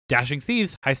dashing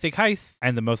thieves, high-stake heists,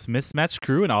 and the most mismatched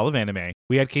crew in all of anime.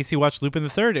 We had Casey watch Lupin the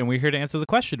Third, and we're here to answer the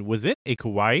question, was it a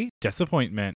kawaii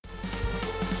disappointment?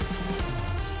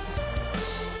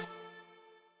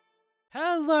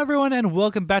 Hello everyone and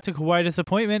welcome back to Kawaii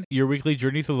Disappointment, your weekly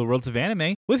journey through the worlds of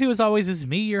anime. With you as always is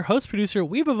me, your host, producer,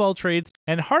 weeb of all trades,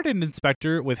 and hardened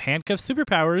inspector with handcuffed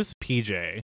superpowers,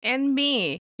 PJ. And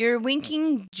me, your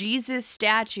winking Jesus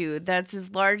statue that's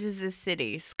as large as this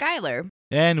city, Skylar.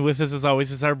 And with us as always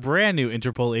is our brand new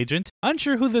Interpol agent.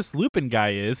 Unsure who this Lupin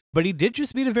guy is, but he did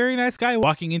just meet a very nice guy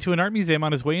walking into an art museum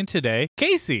on his way in today,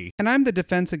 Casey. And I'm the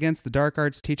defense against the dark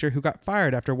arts teacher who got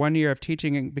fired after 1 year of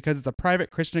teaching because it's a private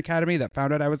Christian academy that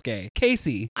found out I was gay.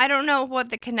 Casey. I don't know what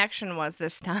the connection was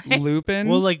this time. Lupin.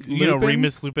 Well,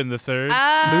 Remus Lupin the Third.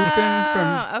 Lupin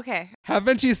from... Okay.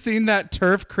 Haven't you seen that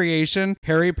TERF creation?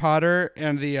 Harry Potter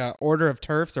and the Order of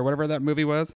TERFs or whatever that movie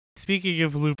was? Speaking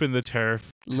of Lupin the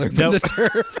Turf. Lupin the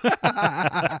Turf.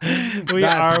 We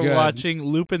are good. watching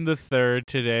Lupin the Third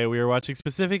today. We are watching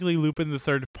specifically Lupin the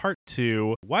Third Part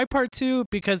 2. Why Part 2?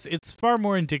 Because it's far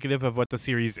more indicative of what the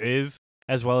series is,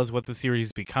 as well as what the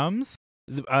series becomes.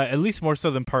 At least more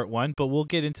so than Part 1, but we'll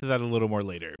get into that a little more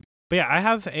later. But yeah, I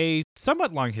have a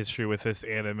somewhat long history with this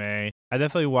anime. I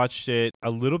definitely watched it a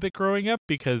little bit growing up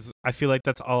because I feel like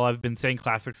that's all I've been saying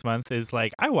Classics Month is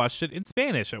like, I watched it in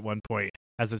Spanish at one point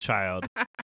as a child.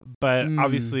 But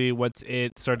obviously, once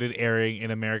it started airing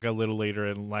in America a little later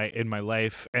in my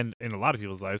life and in a lot of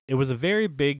people's lives, it was a very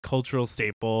big cultural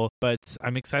staple, but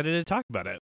I'm excited to talk about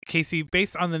it. Casey,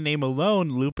 based on the name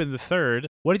alone, Lupin the Third,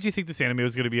 what did you think this anime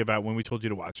was going to be about when we told you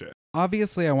to watch it?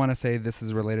 Obviously, I want to say this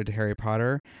is related to Harry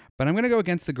Potter, but I'm going to go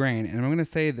against the grain, and I'm going to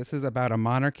say this is about a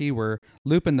monarchy where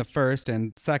Lupin the First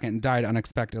and Second died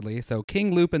unexpectedly, so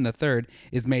King Lupin the Third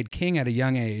is made king at a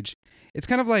young age. It's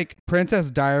kind of like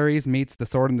Princess Diaries meets The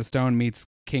Sword and the Stone meets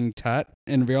King Tut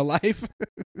in real life.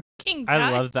 King Tut.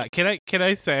 I love that. Can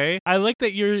I say I like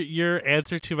that your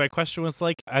answer to my question was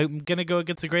like, I'm gonna go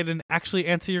against the grain and actually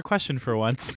answer your question for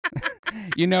once.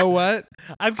 You know what?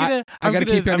 I'm gotta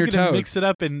keep you on your toes. Mix it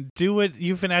up and do what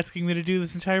you've been asking me to do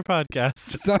this entire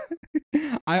podcast. So,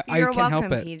 I You're can't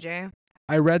welcome, help it. PJ.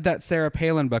 I read that Sarah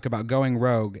Palin book about going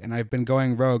rogue, and I've been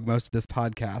going rogue most of this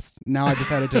podcast. Now I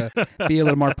decided to be a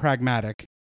little more pragmatic.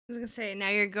 I was going to say, now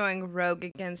you're going rogue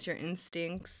against your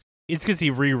instincts. It's because he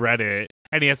reread it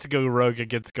and he has to go rogue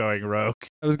against going rogue.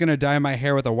 I was going to dye my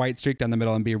hair with a white streak down the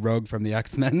middle and be Rogue from the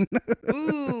X-Men.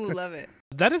 Ooh, love it.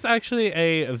 That is actually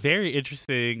a very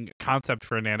interesting concept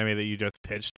for an anime that you just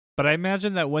pitched. But I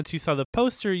imagine that once you saw the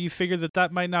poster, you figured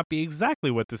that might not be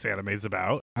exactly what this anime is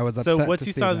about. I was upset. So once to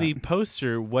you see saw that. the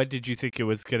poster, what did you think it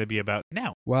was going to be about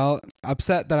now? Well,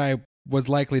 upset that I was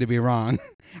likely to be wrong.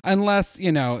 Unless,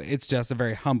 it's just a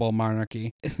very humble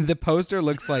monarchy. The poster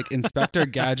looks like Inspector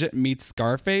Gadget meets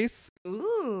Scarface.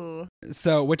 Ooh.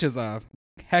 So, which is a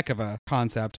heck of a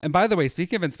concept. And by the way,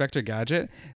 speaking of Inspector Gadget,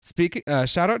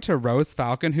 shout out to Rose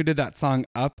Falcon who did that song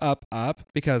Up, Up, Up,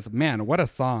 because man, what a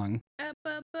song. Up,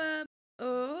 up, up.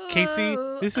 Oh, Casey,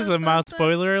 this is up, a mild up, up.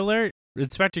 spoiler alert.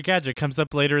 Inspector Gadget comes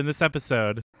up later in this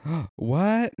episode.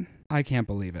 What? I can't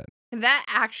believe it. That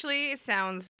actually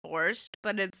sounds forced,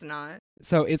 but it's not.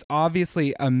 So it's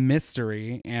obviously a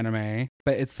mystery anime,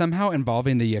 but it's somehow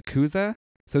involving the Yakuza.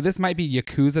 So this might be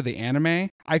Yakuza the anime.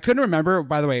 I couldn't remember,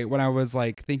 by the way, when I was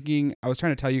thinking, I was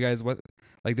trying to tell you guys what,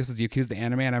 this is Yakuza the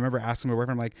anime, and I remember asking my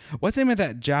boyfriend, what's the name of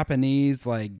that Japanese,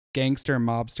 gangster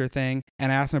mobster thing?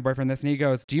 And I asked my boyfriend this, and he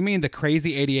goes, do you mean the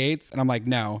Crazy 88s? And I'm like,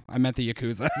 no, I meant the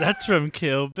Yakuza. That's from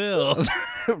Kill Bill.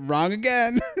 Wrong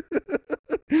again.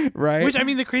 Right? Which, I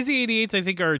mean, the Crazy 88s, I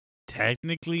think, are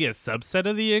technically a subset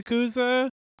of the Yakuza.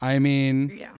 I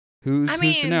mean, Yeah. who's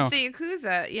to know? The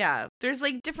Yakuza, yeah. There's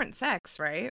different sects,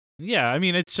 right? Yeah, I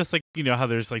mean, it's just how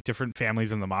there's different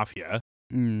families in the mafia.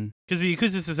 Because the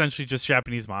Yakuza is essentially just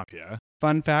Japanese mafia.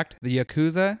 Fun fact, the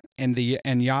Yakuza and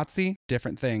Yahtzee,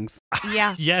 different things.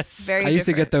 Yeah. Yes. Very I used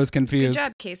to get those Good confused.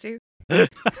 job, Casey.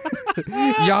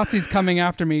 Yahtzee's coming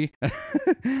after me.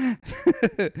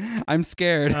 I'm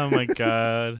scared. Oh my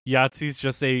god. Yahtzee's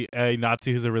just a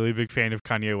Nazi who's a really big fan of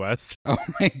Kanye West. Oh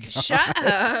my god. Shut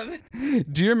up.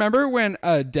 Do you remember when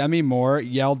Demi Moore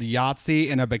yelled Yahtzee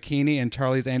in a bikini in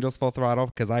Charlie's Angels Full Throttle?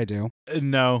 Because I do.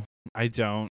 No, I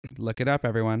don't. Look it up,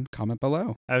 everyone. Comment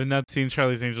below. I've not seen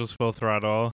Charlie's Angels Full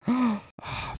Throttle. Oh,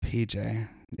 PJ,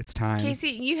 it's time.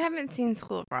 Casey, you haven't seen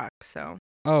School of Rock, so.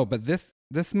 Oh, but this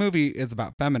movie is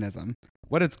about feminism.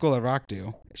 What did School of Rock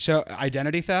do? Show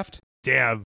identity theft?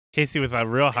 Damn. Casey with a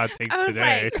real hot take I was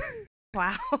today.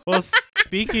 Wow. Well,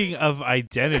 speaking of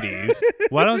identities,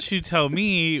 why don't you tell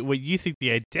me what you think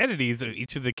the identities of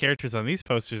each of the characters on these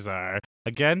posters are?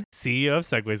 Again, CEO of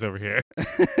Segways over here.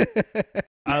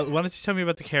 Why don't you tell me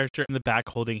about the character in the back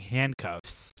holding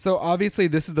handcuffs? So obviously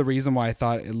this is the reason why I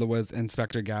thought it was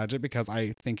Inspector Gadget, because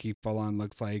I think he full on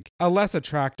looks like a less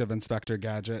attractive Inspector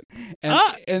Gadget.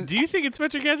 And Do you think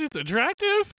Inspector Gadget's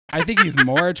attractive? I think he's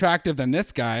more attractive than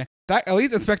this guy. That at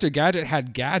least Inspector Gadget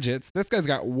had gadgets. This guy's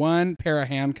got one pair of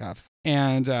handcuffs.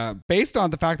 And based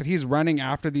on the fact that he's running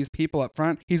after these people up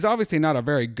front, he's obviously not a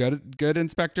very good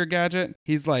Inspector Gadget.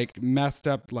 He's like messed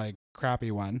up, like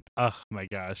crappy one. Oh my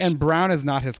gosh. And brown is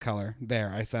not his color. There,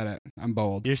 I said it. I'm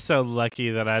bold. You're so lucky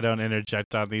that I don't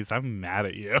interject on these. I'm mad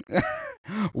at you.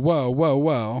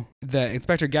 Whoa. The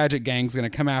Inspector Gadget gang's going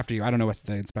to come after you. I don't know what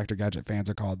the Inspector Gadget fans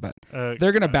are called, but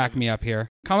they're going to back me up here.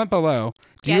 Comment below.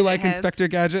 Do you like heads. Inspector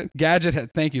Gadget? Gadget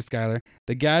head. Thank you, Skylar.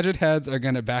 The Gadget heads are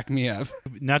going to back me up.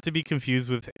 Not to be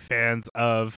confused with fans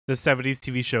of the 70s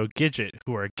TV show Gidget,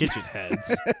 who are Gidget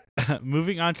heads.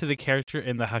 Moving on to the character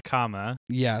in the Hakama.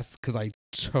 Yes, because I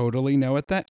totally know what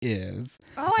that is.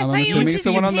 Oh, I I'm thought you assuming went it's to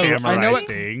the one on the- I Samurai know what-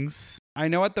 things. I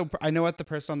know what the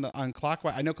person on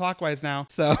clockwise. I know clockwise now,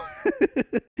 so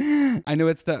I know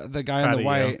it's the guy Proud on the of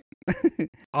white.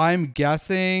 I'm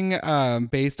guessing,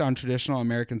 based on traditional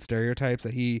American stereotypes,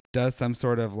 that he does some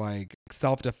sort of like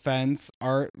self-defense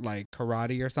art, like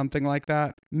karate or something like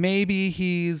that. Maybe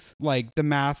he's like the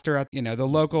master at the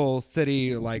local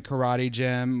city like karate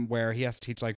gym where he has to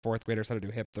teach like fourth graders how to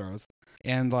do hip throws.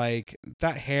 And like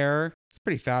that hair, it's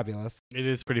pretty fabulous. It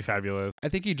is pretty fabulous. I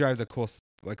think he drives a cool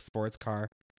like sports car,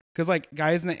 because like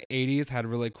guys in the 80s had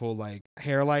really cool like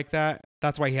hair like that.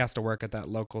 That's why he has to work at that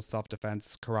local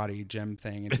self-defense karate gym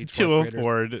thing and teach To fourth graders.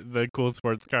 afford the cool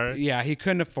sports car. Yeah, he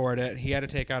couldn't afford it. He had to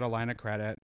take out a line of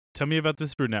credit. Tell me about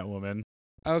this brunette woman.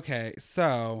 Okay,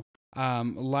 so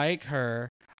like her,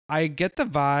 I get the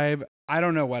vibe. I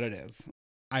don't know what it is.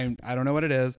 I don't know what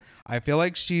it is. I feel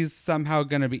like she's somehow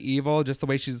gonna be evil. Just the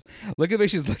way look at the way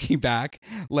she's looking back.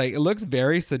 Like it looks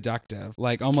very seductive,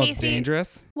 like almost Casey.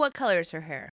 dangerous. What color is her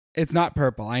hair? It's not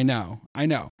purple. I know.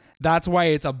 That's why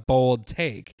it's a bold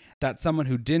take that someone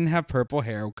who didn't have purple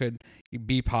hair could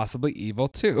be possibly evil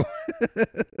too.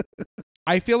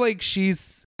 I feel like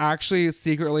she's actually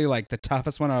secretly like the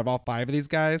toughest one out of all 5 of these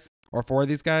guys or 4 of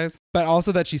these guys, but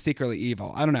also that she's secretly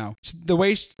evil. I don't know. The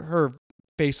way her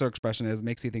facial expression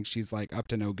makes you think she's like up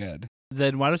to no good.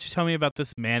 Then why don't you tell me about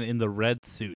this man in the red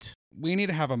suit? We need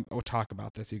to have a talk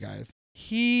about this, you guys.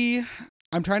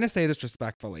 I'm trying to say this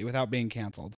respectfully without being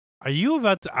canceled. Are you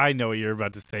about to... I know what you're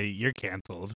about to say. You're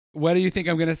canceled. What do you think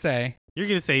I'm going to say? You're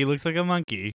going to say he looks like a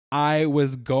monkey. I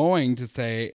was going to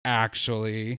say,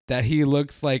 actually, that he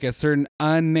looks like a certain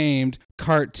unnamed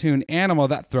cartoon animal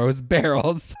that throws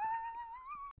barrels.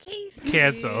 Casey.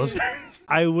 Canceled.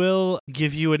 I will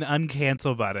give you an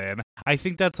uncancel button. I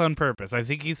think that's on purpose. I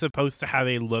think he's supposed to have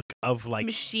a look of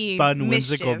like fun,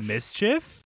 whimsical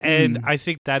mischief. And I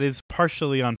think that is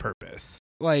partially on purpose.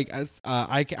 Like,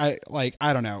 I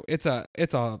don't know. That's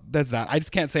that. I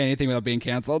just can't say anything without being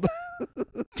canceled.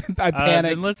 I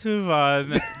panicked. Then let's move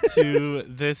on to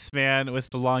this man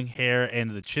with the long hair and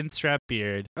the chin strap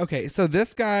beard. Okay, so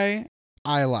this guy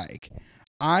I like.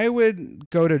 I would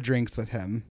go to drinks with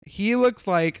him. He looks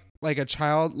like a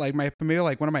child, like maybe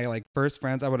one of my like first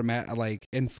friends I would have met like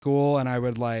in school, and I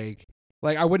would like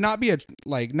I would not be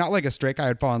not like a straight guy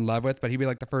I'd fall in love with, but he'd be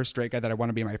like the first straight guy that I want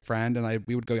to be my friend, and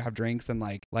we would go have drinks and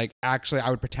like actually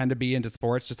I would pretend to be into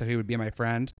sports just so he would be my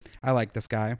friend. I like this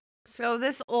guy. So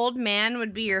this old man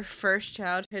would be your first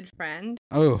childhood friend?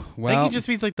 Oh, well. I think he just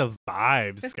means like the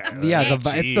vibes, Skylar. Yeah, it's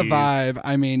the Jeez. vibe.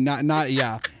 I mean,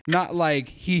 not like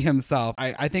he himself.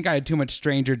 I think I had too much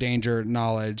stranger danger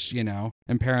knowledge,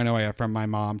 and paranoia from my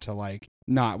mom to like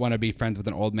not want to be friends with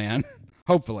an old man.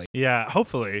 Hopefully. Yeah,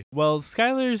 hopefully. Well,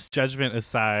 Skylar's judgment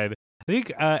aside, I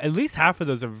think at least half of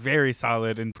those are very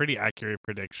solid and pretty accurate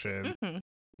predictions.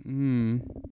 Mm-hmm.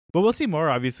 But we'll see more,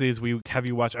 obviously, as we have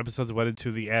you watch episodes 1 and 2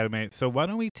 of the anime. So why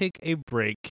don't we take a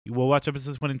break? We'll watch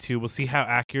episodes 1 and 2. We'll see how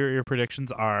accurate your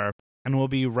predictions are. And we'll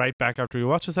be right back after we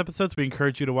watch those episodes. We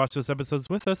encourage you to watch those episodes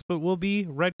with us, but we'll be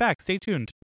right back. Stay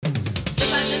tuned.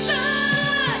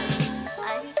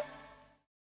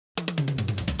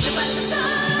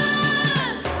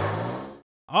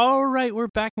 All right, we're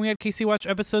back, and we had Casey watch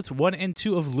episodes 1 and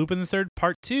 2 of Lupin the Third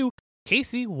Part 2.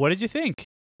 Casey, what did you think?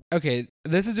 Okay,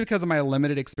 this is because of my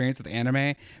limited experience with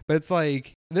anime, but it's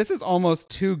like, this is almost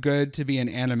too good to be an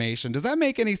animation. Does that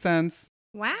make any sense?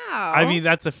 Wow. I mean,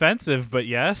 that's offensive, but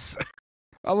yes.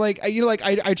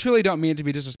 I truly don't mean it to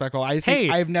be disrespectful. I just Hey,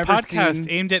 think I've never podcast seen...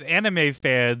 aimed at anime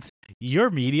fans. Your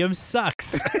medium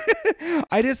sucks.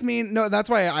 I just mean, no, that's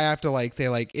why I have to like say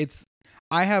like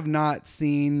I have not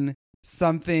seen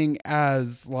something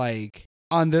as like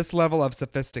on this level of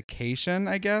sophistication,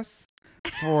 I guess,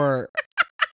 for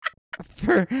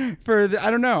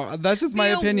I don't know. That's just my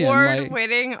opinion. The Like,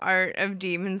 award-winning art of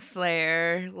Demon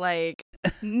Slayer, like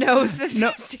no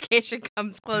sophistication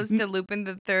comes close to Lupin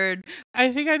the Third.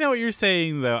 I think I know what you're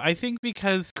saying, though. I think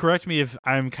because, correct me if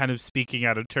I'm kind of speaking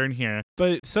out of turn here,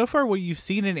 but so far what you've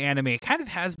seen in anime kind of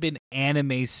has been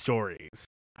anime stories.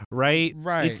 Right?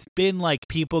 Right. It's been like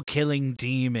people killing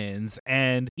demons,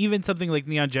 and even something like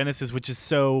Neon Genesis, which is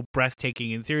so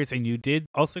breathtaking and serious. And you did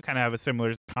also kind of have a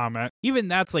similar comment. Even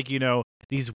that's like,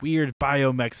 these weird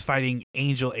biomechs fighting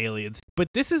angel aliens. But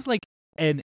this is like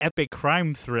an epic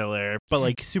crime thriller, but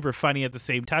like super funny at the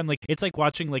same time. Like it's like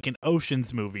watching like an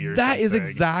Ocean's movie or that something. is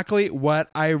exactly what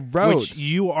I wrote. Which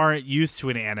you aren't used to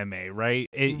in anime, right?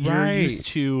 You're used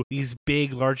to these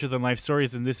big, larger than life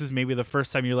stories, and this is maybe the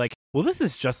first time you're like, well, this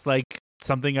is just like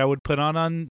something I would put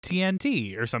on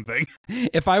TNT or something.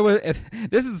 If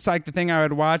this is like the thing I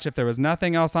would watch if there was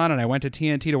nothing else on and I went to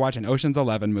TNT to watch an Ocean's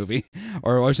 11 movie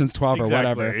or Ocean's 12 or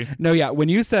whatever. No, yeah, when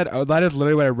you said, oh, that is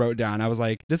literally what I wrote down. I was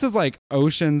like, this is like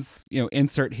Ocean's,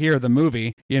 insert here, the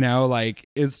movie, like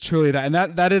is truly that. And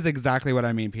that is exactly what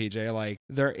I mean, PJ. Like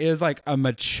there is like a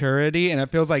maturity, and it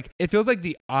feels like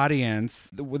the audience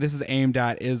this is aimed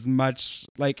at is much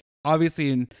like,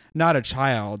 obviously not a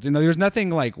child. There's nothing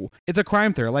like, it's a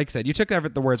crime thriller. Like I said, you took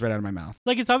the words right out of my mouth.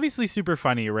 Like it's obviously super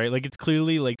funny, right? Like it's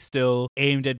clearly like still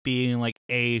aimed at being like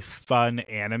a fun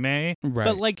anime, right?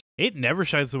 But like it never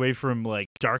shies away from like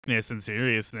darkness and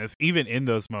seriousness, even in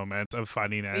those moments of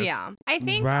funniness. Yeah, I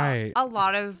think a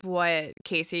lot of what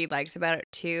Casey likes about it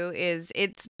too is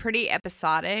it's pretty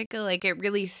episodic. Like it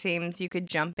really seems you could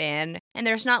jump in, and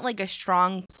there's not like a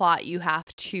strong plot you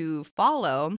have to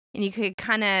follow. And you could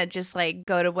kind of just like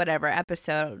go to whatever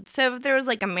episode. So if there was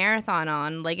like a marathon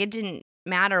on, like it didn't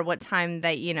matter what time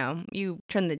that, you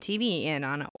turn the TV in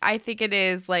on it. I think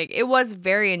it was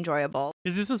very enjoyable.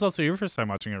 This is also your first time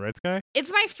watching it, right, Sky?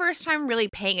 It's my first time really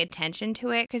paying attention to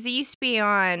it because it used to be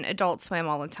on Adult Swim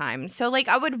all the time. So like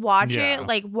I would watch it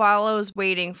like while I was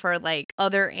waiting for like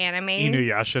other anime.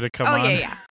 Inuyasha to come on. Oh,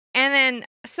 yeah. And then,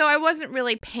 so I wasn't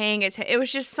really paying attention. It was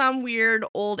just some weird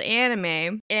old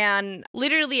anime. And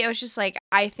literally, I was just like,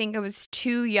 I think I was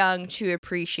too young to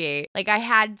appreciate. Like, I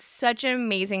had such an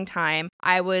amazing time.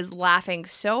 I was laughing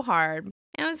so hard.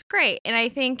 And it was great. And I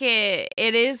think it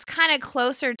is kind of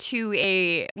closer to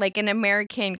an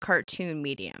American cartoon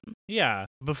medium. Yeah.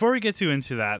 Before we get too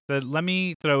into that, let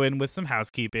me throw in with some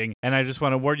housekeeping. And I just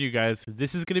want to warn you guys,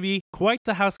 this is going to be quite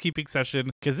the housekeeping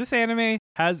session because this anime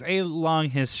has a long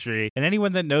history. And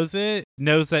anyone that knows it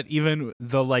knows that even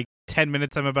the 10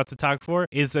 minutes I'm about to talk for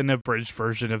is an abridged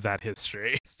version of that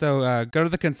history. So go to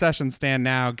the concession stand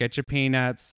now, get your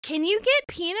peanuts. Can you get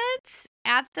peanuts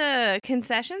at the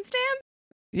concession stand?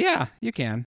 Yeah, you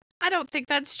can. I don't think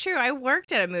that's true. I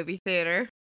worked at a movie theater.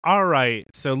 All right,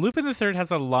 so Lupin the Third has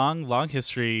a long, long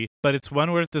history, but it's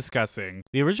one worth discussing.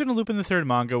 The original Lupin the Third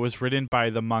manga was written by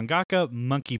the mangaka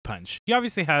Monkey Punch. He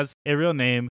obviously has a real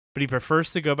name, but he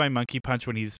prefers to go by Monkey Punch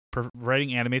when he's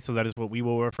writing anime, so that is what we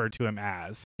will refer to him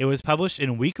as. It was published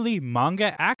in Weekly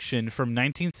Manga Action from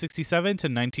 1967 to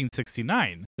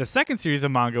 1969. The second series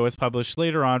of manga was published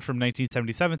later on from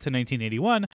 1977 to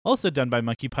 1981, also done by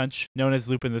Monkey Punch, known as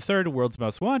Lupin III, World's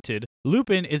Most Wanted.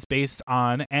 Lupin is based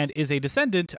on and is a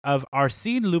descendant of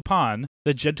Arsène Lupin,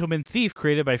 the gentleman thief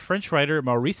created by French writer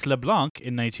Maurice Leblanc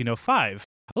in 1905.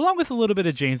 Along with a little bit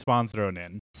of James Bond thrown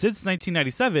in. Since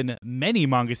 1997, many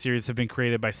manga series have been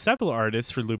created by several artists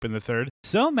for Lupin III,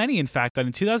 so many in fact that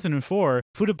in 2004,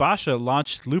 Futabasha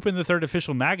launched Lupin III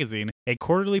Official Magazine, a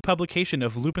quarterly publication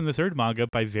of Lupin III manga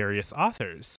by various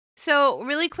authors. So,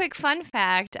 really quick fun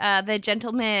fact, the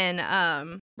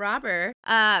gentleman, Robert,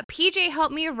 PJ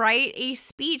helped me write a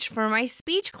speech for my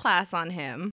speech class on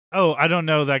him. Oh, I don't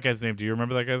know that guy's name. Do you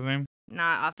remember that guy's name?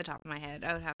 Not off the top of my head.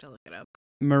 I would have to look it up.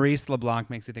 Maurice LeBlanc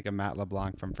makes you think of Matt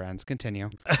LeBlanc from Friends. Continue.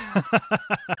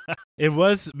 It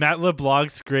was Matt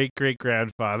LeBlanc's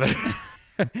great-great-grandfather,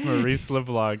 Maurice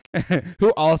LeBlanc.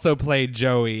 Who also played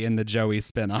Joey in the Joey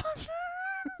spinoff.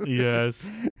 Yes.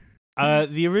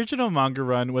 The original manga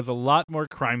run was a lot more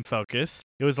crime-focused.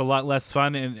 It was a lot less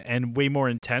fun and way more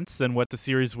intense than what the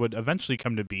series would eventually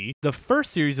come to be. The first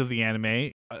series of the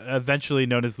anime, eventually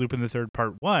known as Lupin III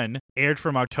Part 1, aired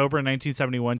from October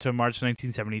 1971 to March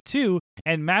 1972,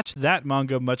 and matched that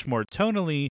manga much more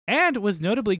tonally, and was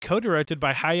notably co-directed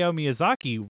by Hayao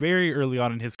Miyazaki very early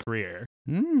on in his career.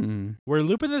 Where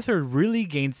Lupin III really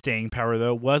gained staying power,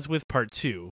 though, was with Part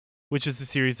 2. which is the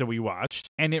series that we watched,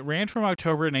 and it ran from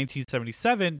October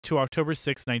 1977 to October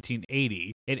 6,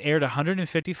 1980. It aired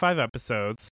 155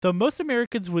 episodes, though most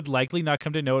Americans would likely not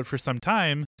come to know it for some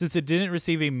time, since it didn't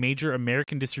receive a major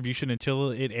American distribution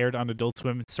until it aired on Adult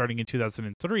Swim starting in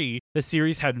 2003. The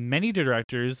series had many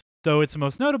directors, though its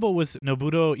most notable was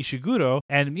Nobuo Ishiguro,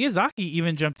 and Miyazaki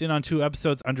even jumped in on 2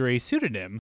 episodes under a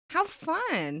pseudonym. How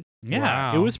fun.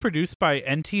 Yeah, Wow. It was produced by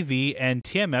NTV and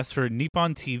TMS for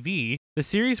Nippon TV. The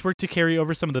series worked to carry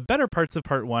over some of the better parts of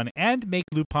Part 1 and make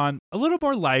Lupin a little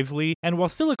more lively, and while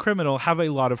still a criminal, have a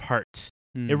lot of heart.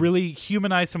 It really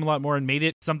humanized him a lot more and made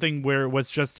it something where it was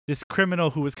just this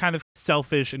criminal who was kind of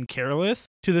selfish and careless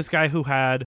to this guy who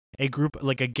had a group,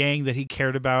 like a gang that he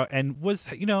cared about and was,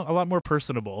 a lot more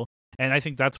personable. And I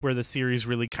think that's where the series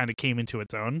really kind of came into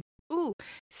its own. Ooh,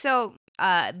 so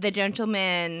The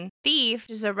Gentleman Thief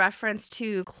is a reference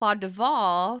to Claude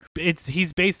Duval,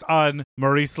 He's based on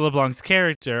Maurice Leblanc's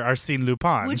character, Arsène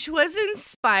Lupin. which was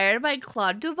inspired by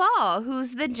Claude Duval,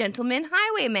 who's the gentleman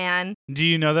highwayman. Do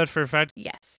you know that for a fact?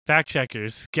 Yes. Fact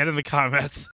checkers, get in the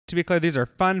comments. To be clear, these are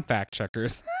fun fact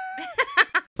checkers.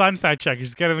 Fun fact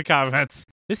checkers, get in the comments.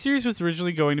 This series was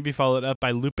originally going to be followed up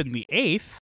by Lupin the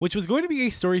Eighth, which was going to be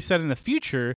a story set in the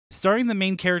future, starring the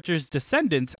main character's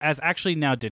descendants as actually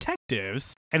now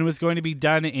detectives, and was going to be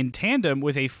done in tandem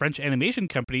with a French animation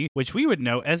company, which we would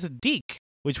know as DiC,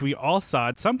 which we all saw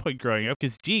at some point growing up,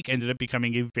 because DiC ended up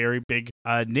becoming a very big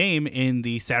name in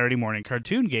the Saturday morning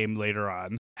cartoon game later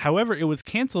on. However, it was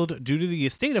canceled due to the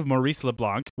estate of Maurice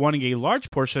Leblanc wanting a large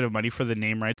portion of money for the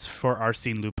name rights for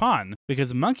Arsène Lupin,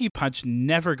 because Monkey Punch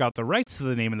never got the rights to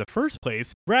the name in the first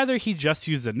place. Rather, he just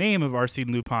used the name of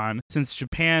Arsène Lupin since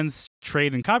Japan's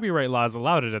trade and copyright laws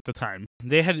allowed it at the time.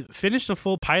 They had finished a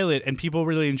full pilot and people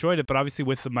really enjoyed it, but obviously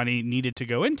with the money needed to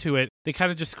go into it, they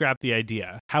kind of just scrapped the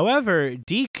idea. However,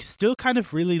 DiC still kind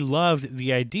of really loved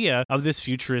the idea of this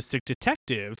futuristic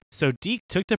detective, so DiC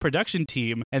took the production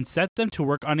team and set them to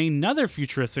work on another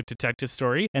futuristic detective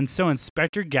story, and so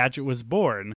Inspector Gadget was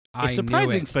born. A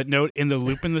surprising footnote in the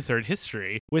Lupin the Third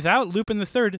history. Without Lupin the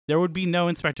Third, there would be no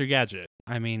Inspector Gadget.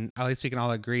 I mean, at least we can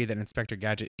all agree that Inspector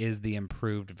Gadget is the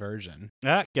improved version.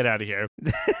 Get out of here.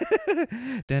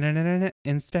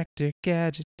 Inspector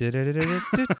Gadget.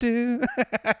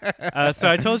 So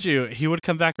I told you he would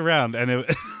come back around, and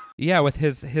it. Yeah, with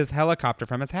his helicopter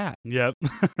from his hat. Yep.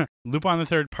 Lupin the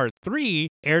Third Part 3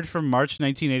 aired from March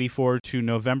 1984 to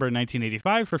November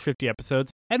 1985 for 50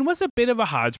 episodes and was a bit of a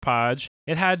hodgepodge.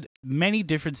 It had many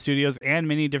different studios and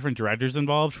many different directors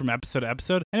involved from episode to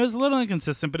episode, and it was a little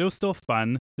inconsistent, but it was still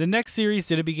fun. The next series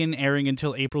didn't begin airing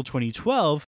until April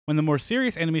 2012, when the more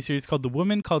serious anime series called The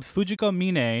Woman Called Fujiko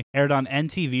Mine aired on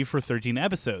NTV for 13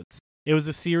 episodes. It was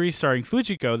a series starring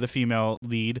Fujiko, the female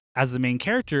lead, as the main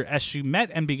character as she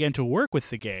met and began to work with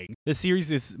the gang. The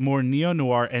series is more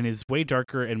neo-noir and is way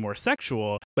darker and more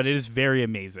sexual, but it is very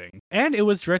amazing. And it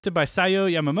was directed by Sayo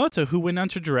Yamamoto, who went on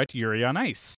to direct Yuri on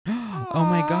Ice. Oh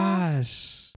my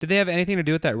gosh. Did they have anything to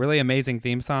do with that really amazing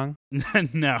theme song?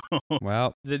 No.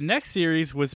 Well, the next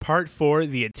series was Part 4,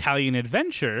 The Italian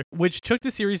Adventure, which took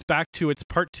the series back to its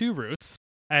Part 2 roots,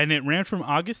 and it ran from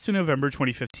August to November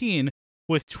 2015,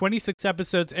 with 26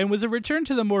 episodes, and was a return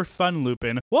to the more fun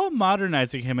Lupin while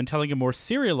modernizing him and telling a more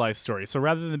serialized story. So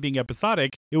rather than being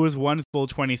episodic, it was one full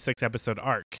 26 episode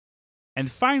arc.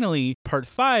 And finally, Part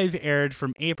 5 aired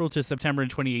from April to September in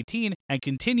 2018 and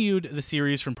continued the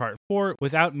series from Part 4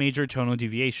 without major tonal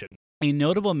deviation. A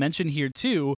notable mention here,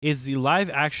 too, is the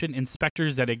live-action Inspector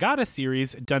Zetagata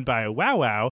series done by WoW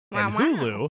Wow and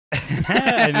Hulu.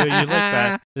 I knew you'd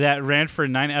like that ran for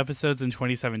 9 episodes in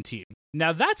 2017.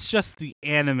 Now, that's just the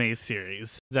anime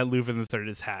series that Lupin the Third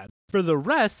has had. For the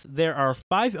rest, there are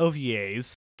 5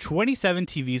 OVAs, 27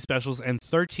 TV specials, and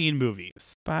 13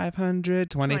 movies.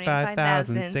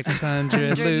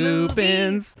 525,600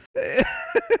 Lupins.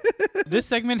 This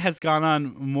segment has gone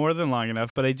on more than long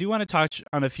enough, but I do want to touch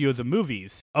on a few of the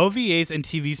movies. OVAs and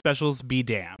TV specials be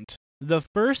damned. The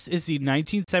first is the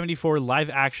 1974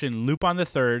 live-action Lupin the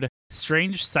Third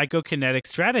Strange Psychokinetic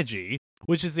Strategy,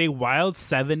 which is a wild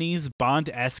 70s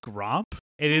Bond-esque romp.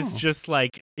 It is just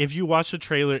like, if you watch the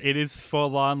trailer, it is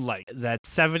full on like that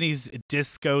 70s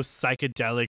disco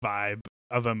psychedelic vibe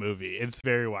of a movie. It's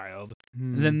very wild.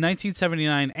 The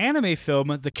 1979 anime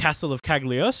film, The Castle of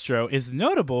Cagliostro, is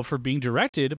notable for being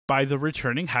directed by the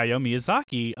returning Hayao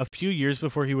Miyazaki a few years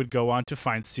before he would go on to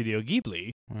find Studio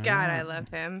Ghibli. God, I love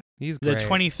him. He's great. The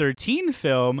 2013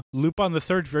 film, Lupin the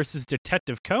Third vs.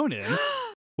 Detective Conan,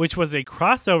 which was a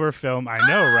crossover film, I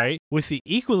know, right? With the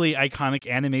equally iconic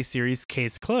anime series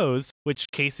Case Closed, which,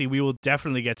 Casey, we will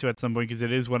definitely get to at some point because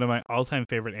it is one of my all-time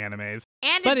favorite animes.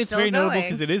 And but it's it's still very notable going.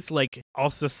 because it is like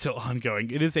also still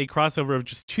ongoing. It is a crossover of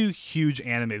just two huge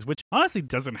animes, which honestly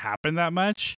doesn't happen that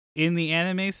much in the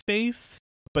anime space.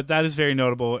 But that is very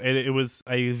notable. It was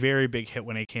a very big hit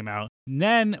when it came out. And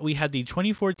then we had the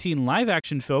 2014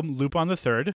 live-action film Lupin the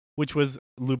Third, which was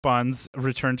Lupin's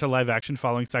return to live action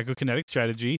following Psychokinetic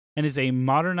Strategy, and is a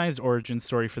modernized origin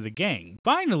story for the gang.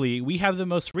 Finally, we have the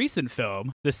most recent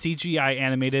film, the CGI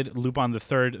animated Lupin the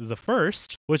Third the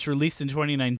First, which released in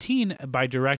 2019 by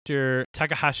director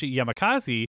Takahashi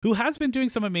Yamakaze, who has been doing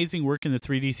some amazing work in the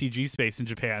 3D CG space in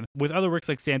Japan, with other works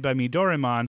like Stand By Me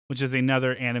Doraemon, which is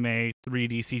another anime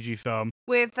 3D CG film.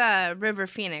 With River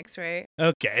Phoenix, right?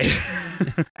 Okay.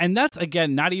 And that's,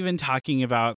 again, not even talking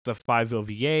about the 5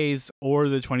 OVAs or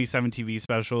the 27 TV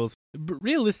specials. But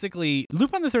realistically,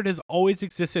 Lupin the Third has always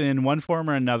existed in one form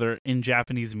or another in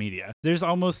Japanese media. There's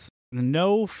almost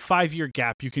no 5-year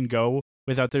gap you can go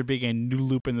without there being a new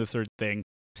Lupin the Third thing.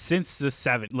 Since the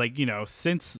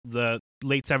since the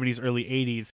late 70s, early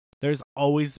 80s, there's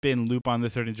always been Lupin the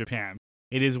Third in Japan.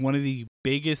 It is one of the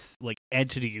biggest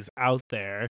entities out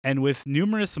there, and with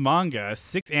numerous manga,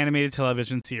 6 animated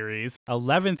television series,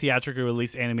 11 theatrically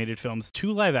released animated films, 2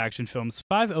 live-action films,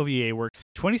 5 OVA works,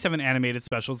 27 animated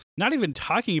specials, not even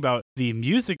talking about the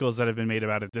musicals that have been made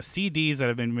about it, the CDs that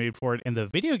have been made for it, and the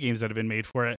video games that have been made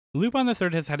for it, Lupin the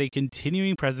Third has had a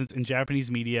continuing presence in Japanese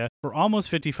media for almost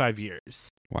 55 years.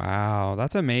 Wow,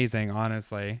 that's amazing,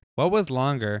 honestly. What was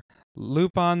longer?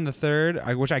 Lupin the Third,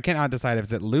 which I cannot decide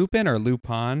if it's Lupin or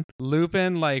Lupin.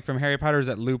 Lupin, like from Harry Potter, is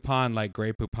it Lupin, like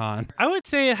Grey Poupon? I would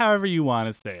say it however you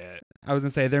want to say it. I was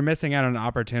going to say, they're missing out on an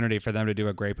opportunity for them to do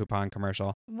a Grey Poupon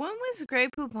commercial. When was Grey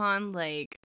Poupon,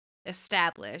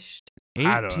 established?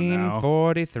 I don't know.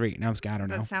 1843. No, I don't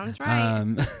know. That sounds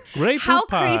right. Grey How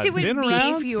Poupon, crazy would it been be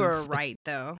around if you were since- right,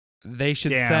 though? They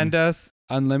should Damn. send us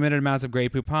unlimited amounts of Grey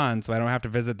Poupon so I don't have to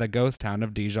visit the ghost town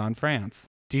of Dijon, France.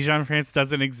 Dijon, France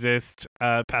doesn't exist.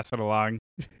 Pass it along.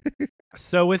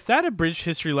 So with that abridged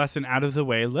history lesson out of the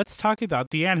way, let's talk about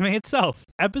the anime itself.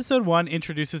 Episode 1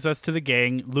 introduces us to the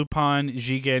gang, Lupin,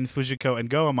 Jigen, Fujiko, and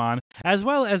Goemon, as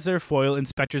well as their foil,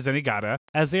 Inspector Zenigata,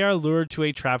 as they are lured to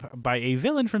a trap by a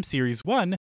villain from Series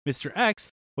 1, Mr. X,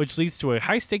 which leads to a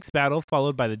high-stakes battle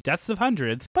followed by the deaths of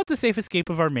hundreds, but the safe escape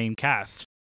of our main cast.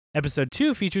 Episode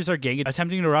 2 features our gang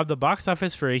attempting to rob the box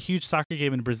office for a huge soccer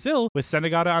game in Brazil. With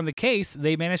Zenigata on the case,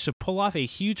 they manage to pull off a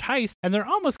huge heist, and they're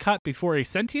almost caught before a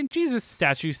sentient Jesus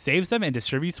statue saves them and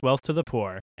distributes wealth to the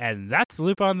poor. And that's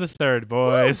Lupin the Third,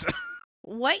 boys.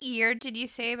 What year did you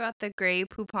say about the Grey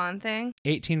Poupon thing?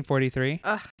 1843.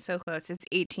 Ugh, so close. It's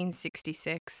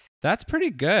 1866. That's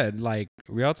pretty good.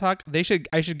 Real talk. I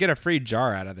should get a free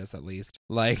jar out of this at least.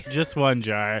 Just one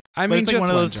jar. I But mean, it's just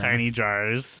one of those jar. tiny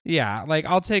jars. Yeah,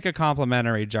 I'll take a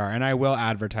complimentary jar, and I will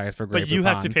advertise for Grey But you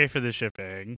Poupon. have to pay for the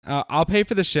shipping. I'll pay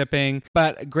for the shipping,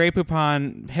 but Grey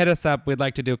Poupon, hit us up. We'd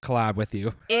like to do a collab with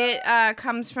you. It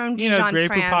comes from Dijon, Grey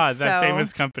France. Poupon, that so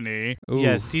famous company. Ooh.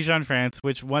 Yes, Dijon, France,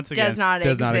 which once again does not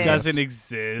Does not exist. doesn't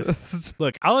exist.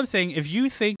 Look, all I'm saying, if you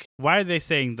think, why are they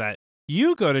saying that?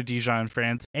 You go to Dijon,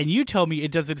 France, and you tell me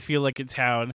it doesn't feel like a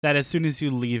town that as soon as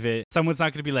you leave it, someone's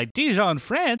not going to be like, Dijon,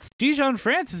 France? Dijon,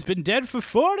 France has been dead for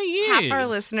 40 years. Half our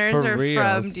listeners For are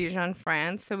reals. from Dijon,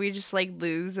 France, so we just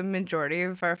lose a majority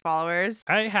of our followers.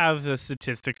 I have the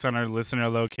statistics on our listener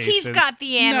location. He's got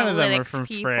the None of them are analytics, from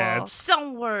people. France.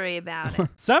 Don't worry about it.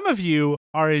 Some of you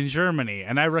are in Germany,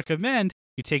 and I recommend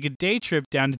you take a day trip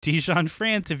down to Dijon,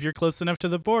 France if you're close enough to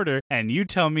the border, and you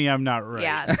tell me I'm not right.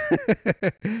 Yeah.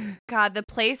 God, the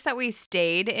place that we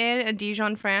stayed in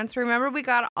Dijon, France, remember we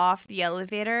got off the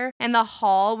elevator and the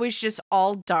hall was just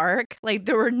all dark?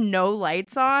 There were no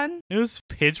lights on. It was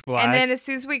pitch black. And then as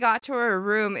soon as we got to our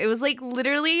room, it was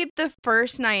literally the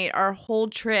first night, our whole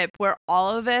trip, where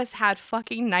all of us had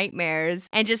fucking nightmares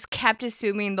and just kept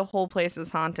assuming the whole place was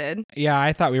haunted. Yeah,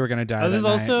 I thought we were gonna die. This is that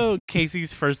night. also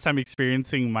Casey's first time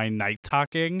experiencing my night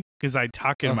talking, because I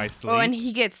talk in my sleep. Oh, and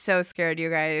he gets so scared, you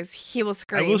guys. He will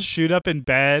scream. I will shoot up in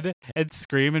bed and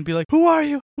scream and be like, "Who are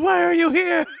you? Why are you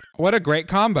here?" What a great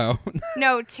combo.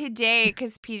 No, today,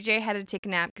 because PJ had to take a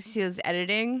nap because he was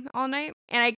editing all night.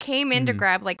 And I came in to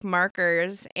grab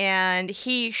markers, and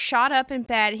he shot up in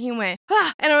bed. He went,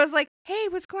 ah! And I was like, hey,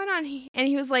 what's going on? And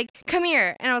he was like, come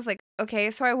here. And I was like, okay.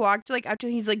 So I walked up to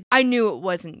him. He's like, I knew it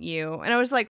wasn't you. And I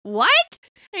was like, what?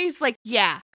 And he's like,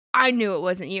 yeah. I knew it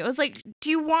wasn't you. I was like, do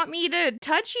you want me to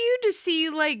touch you to see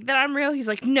that I'm real? He's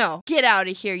like, no, get out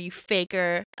of here, you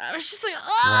faker. And I was just like,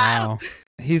 oh. Wow.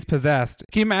 He's possessed.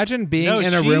 Can you imagine being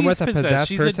in a room with a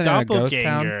possessed person in a ghost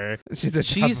town?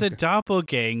 She's a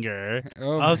doppelganger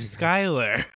of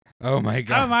Skylar. Oh my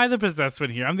god. How am I the possessed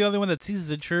one here? I'm the only one that sees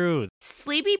the truth.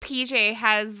 Sleepy PJ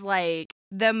has like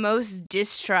the most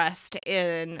distrust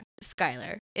in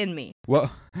Skylar, in me.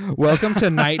 Well, welcome to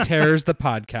Night Terrors, the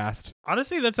podcast.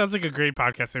 Honestly, that sounds like a great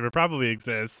podcast name. It probably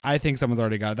exists. I think someone's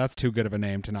already got it. That's too good of a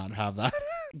name to not have that.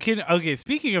 Okay,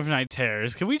 speaking of Night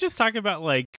Terrors, can we just talk about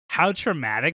like how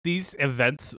traumatic these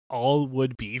events all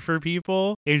would be for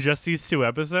people in just these 2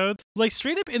 episodes? Like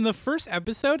straight up in the first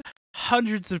episode,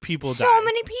 hundreds of people died. So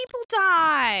many people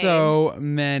died. So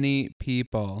many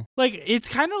people. Like, it's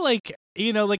kind of like,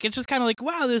 you know, like, it's just kind of like,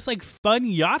 wow, this like fun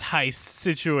yacht heist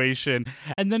situation.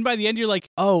 And then by the end, you're like,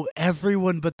 oh,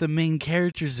 everyone but the main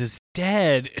characters is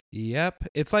dead. Yep.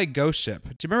 It's like Ghost Ship. Do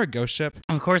you remember Ghost Ship?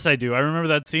 Of course I do. I remember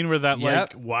that scene where that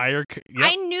like wire.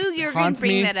 I knew you were going to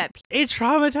bring that up. It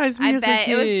traumatized me as a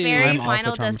kid. It was very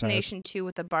Final Destination 2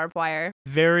 with the barbed wire.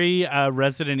 Very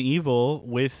Resident Evil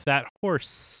with that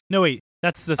horse. No, wait.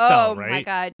 That's the cell, right? Oh my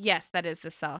god. Yes, that is the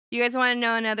cell. You guys want to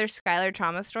know another Skylar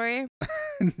trauma story?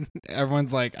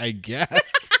 Everyone's like, I guess.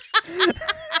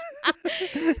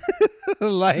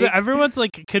 Like, everyone's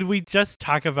like, could we just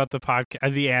talk about the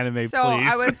podcast, the anime, please? So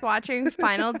I was watching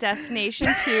Final Destination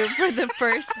 2 for the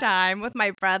first time with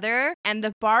my brother, and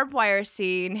the barbed wire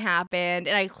scene happened,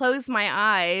 and I closed my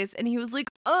eyes, and he was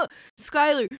like, oh,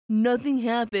 Skylar, nothing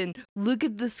happened. Look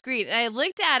at the screen. And I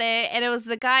looked at it, and it was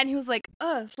the guy, and he was like,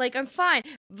 like, I'm fine.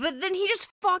 But then he just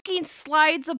fucking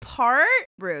slides apart.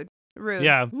 Rude.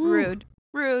 Yeah. Rude.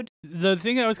 The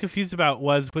thing that I was confused about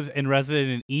was in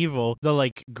Resident Evil, the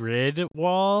like grid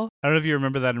wall. I don't know if you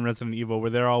remember that in Resident Evil where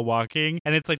they're all walking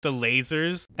and it's like the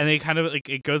lasers and they kind of like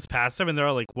it goes past them and they're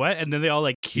all like, what? And then they all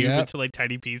like cube into like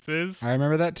tiny pieces. I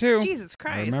remember that too. Jesus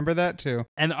Christ. I remember that too.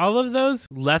 And all of those,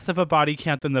 less of a body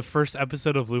count than the first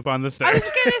episode of Lupin the Third. I was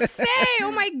gonna say,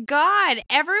 oh my god,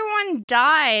 everyone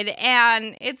died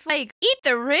and it's like, eat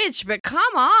the rich, but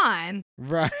come on.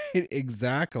 Right,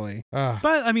 exactly. Ugh.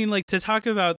 But I mean, like, to talk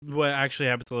about what actually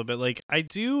happens a little bit, like, I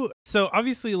do. So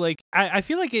obviously, like, I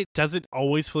feel like it doesn't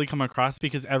always fully come across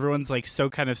because everyone's like so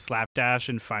kind of slapdash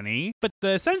and funny. But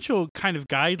the essential kind of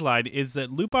guideline is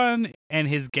that Lupin and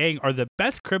his gang are the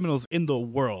best criminals in the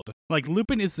world. Like,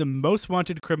 Lupin is the most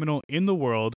wanted criminal in the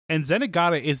world, and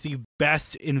Zenigata is the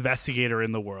best investigator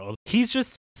in the world. He's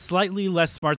just slightly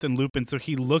less smart than Lupin, so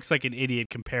he looks like an idiot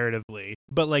comparatively.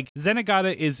 But like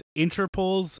Zenigata is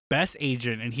Interpol's best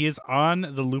agent, and he is on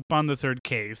the Lupin the Third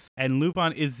case. And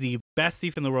Lupin is the best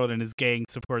thief in the world, and his gang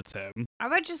supports him. I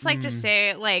would just like to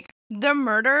say, like, the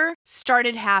murder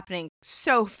started happening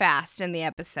so fast in the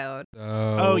episode.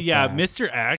 Oh yeah, Mr.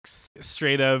 X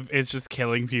straight up is just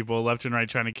killing people left and right,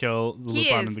 trying to kill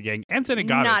Lupin and the gang, and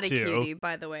Zenigata not too. Not a cutie,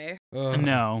 by the way. Ugh.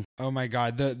 No. Oh my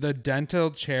god, the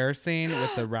dental chair scene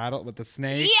with the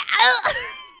snake. Yeah.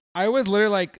 I was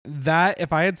literally like that.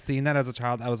 If I had seen that as a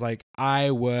child, I was like,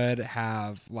 I would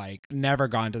have like never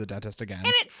gone to the dentist again.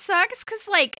 And it sucks because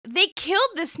like they killed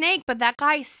the snake, but that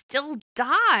guy still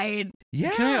died.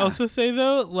 Yeah. Can I also say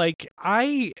though, like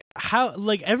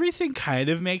everything kind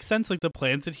of makes sense, like the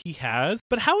plans that he has,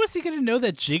 but how is he gonna know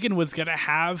that Jigen was gonna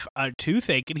have a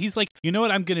toothache? And he's like, you know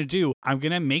what I'm gonna do? I'm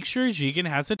gonna make sure Jigen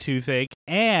has a toothache,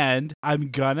 and I'm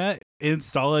gonna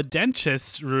install a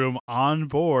dentist room on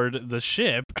board the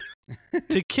ship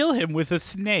to kill him with a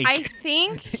snake. I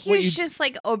think he's just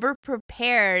like over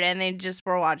prepared and they just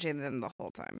were watching them the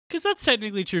whole time. Because that's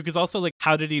technically true. Because also, like,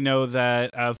 how did he know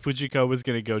that Fujiko was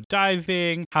going to go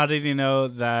diving? How did he know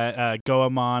that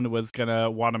Goemon was going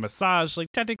to want a massage? Like,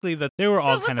 technically, that they were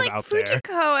all kind of out there.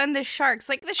 Fujiko and the sharks,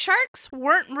 like, the sharks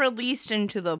weren't released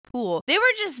into the pool. They were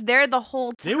just there the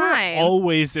whole time. They were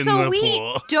always in the pool. So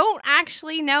we don't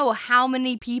actually know how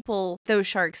many people those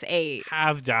sharks ate.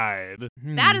 Have died.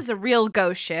 That is a real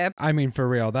ghost ship. I mean, for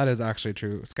real, that is actually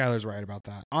true. Skylar's right about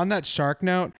that. On that shark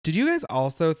note, did you guys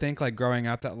also think, like, growing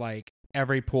up that, like,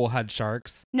 every pool had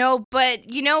sharks? No, but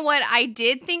you know what I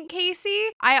did think, Casey?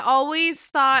 I always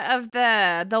thought of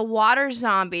the water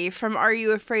zombie from Are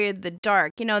You Afraid of the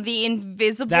Dark? You know, the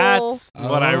invisible ghost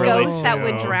that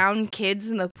would drown kids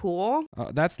in the pool.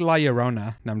 That's La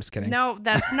Llorona. No, I'm just kidding. No,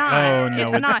 that's not. Oh, no,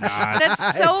 it's not.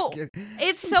 That's so.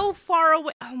 It's so far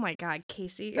away. Oh my God,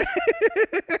 Casey.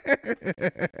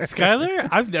 Skylar,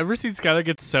 I've never seen Skylar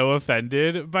get so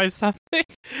offended by something.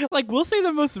 Like, we'll say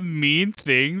the most mean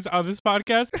things on this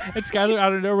podcast, and Skylar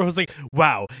out of nowhere was like,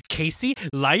 wow, Casey,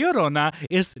 La Llorona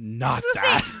is not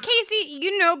that. Casey,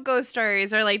 you know ghost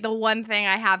stories are like the one thing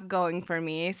I have going for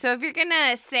me. So if you're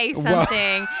gonna say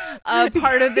something a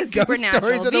part of the supernatural,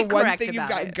 ghost stories are be the one correct thing you've about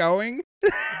got it. going?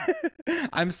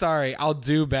 I'm sorry. I'll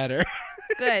do better.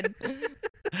 Good.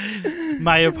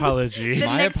 My apology. The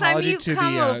My next time apology you to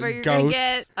come the, over, you're going to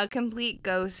get ghosts. a complete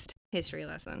ghost history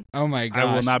lesson. Oh my gosh.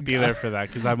 I will not be there for that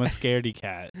because I'm a scaredy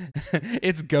cat.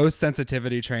 It's ghost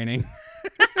sensitivity training.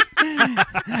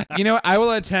 You know, I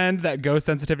will attend that ghost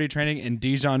sensitivity training in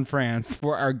Dijon, France,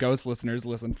 where our ghost listeners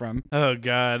listen from. Oh,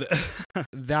 God.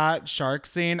 That shark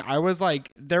scene, I was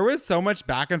like, there was so much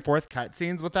back and forth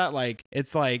cutscenes with that. Like,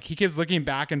 it's like he keeps looking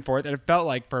back and forth, and it felt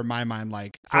like, for my mind,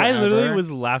 like forever. I literally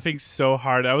was laughing so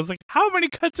hard. I was like, how many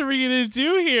cuts are we going to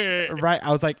do here? Right.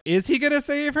 I was like, is he going to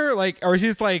save her? Like, or is he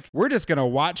just like, we're just going to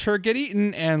watch her get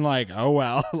eaten and like, oh,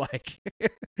 well, like,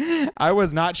 I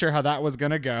was not sure how that was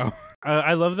going to go.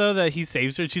 I love, though, that he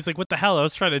saves her. And she's like, what the hell? I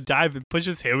was trying to dive, and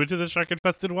pushes him into the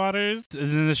shark-infested waters. And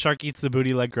then the shark eats the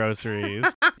booty like groceries.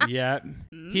 Yeah.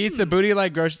 He eats the booty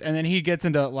like groceries, and then he gets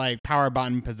into like power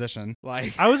bottom position.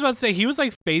 Like, I was about to say, he was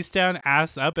like face down,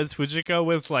 ass up as Fujiko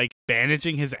was like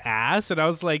bandaging his ass. And I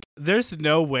was like, there's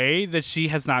no way that she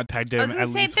has not pegged him at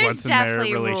least once in their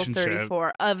relationship. There's definitely Rule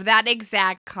 34 of that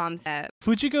exact concept.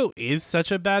 Fujiko is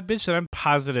such a bad bitch that I'm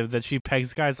positive that she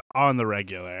pegs guys on the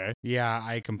regular. yeah,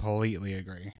 I completely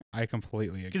agree.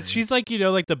 Because she's like, you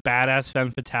know, like the badass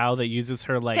femme fatale that uses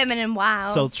her like Feminine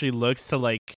wiles. sultry looks to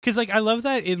like, because like I love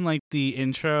that in like the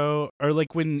intro, or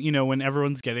like when, you know, when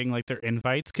everyone's getting like their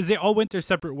invites, because they all went their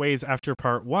separate ways after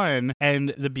part 1,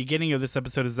 and the beginning of this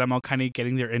episode is them all kind of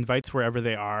getting their invites wherever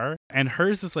they are, and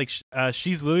hers is like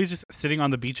she's literally just sitting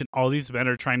on the beach and all these men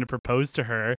are trying to propose to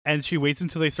her, and she waits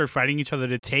until they start fighting each other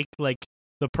to take like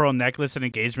the pearl necklace and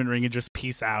engagement ring and just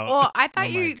peace out. Well, I thought Oh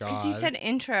my because you God. said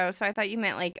intro, so I thought you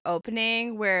meant like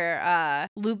opening, where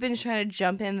Lupin's trying to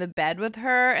jump in the bed with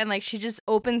her, and like she just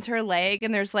opens her leg,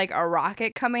 and there's like a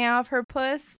rocket coming out of her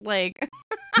puss, like.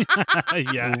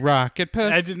 Yeah. rocket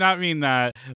puss. I did not mean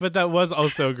that, but that was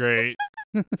also great.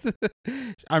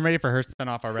 I'm ready for her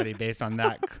spinoff already based on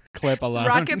that clip alone.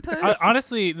 Rocket puss.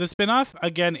 Honestly, the spinoff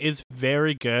again is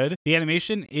very good. The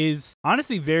animation is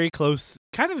honestly very close,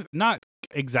 kind of not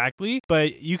exactly,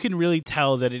 but you can really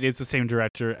tell that it is the same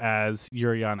director as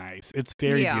Yuri on Ice. It's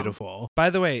very beautiful. By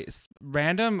the way,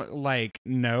 random like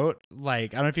note,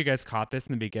 like I don't know if you guys caught this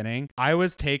in the beginning. I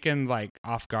was taken like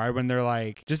off guard when they're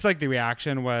like, just like the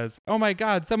reaction was, oh my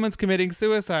God, someone's committing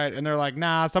suicide. And they're like,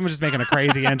 nah, someone's just making a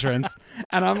crazy entrance.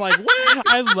 And I'm like, what?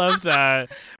 I love that.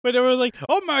 But they were like,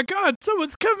 oh my God,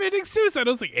 someone's committing suicide.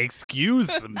 I was like, excuse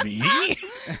me?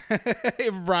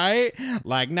 Right?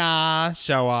 Like, nah,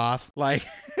 show off. Like,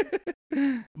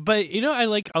 But, you know, I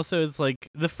like also is like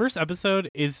the first episode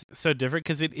is so different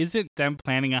because it isn't them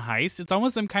planning a heist. It's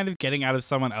almost them kind of getting out of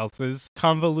someone else's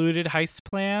convoluted heist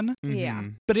plan. Yeah.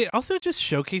 mhm. But it also just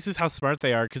showcases how smart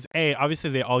they are because, A, obviously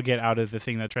they all get out of the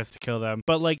thing that tries to kill them.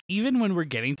 But, like, even when we're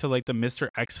getting to, like, the Mr.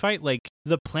 X fight, like,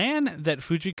 the plan that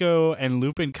Fujiko and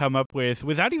Lupin come up with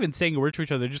without even saying a word to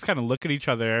each other, just kind of look at each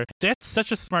other, that's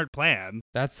such a smart plan.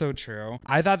 That's so true.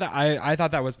 I thought that I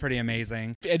thought that was pretty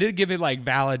amazing. It did give it like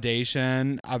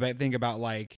validation. I think about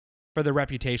like for the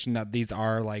reputation that these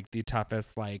are like the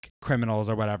toughest like criminals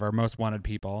or whatever, most wanted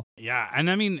people. Yeah, and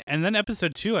I mean, and then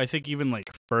episode 2, I think even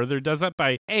like further does that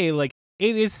by, A, like,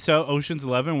 it is so Ocean's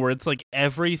 11 where it's like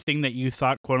everything that you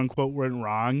thought quote unquote went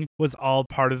wrong was all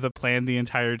part of the plan the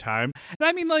entire time. And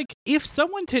I mean, like, if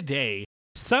someone today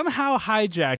somehow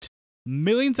hijacked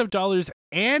millions of dollars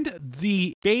and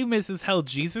the famous as hell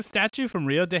Jesus statue from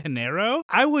Rio de Janeiro,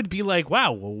 I would be like,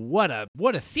 wow, what a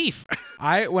thief.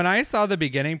 When I saw the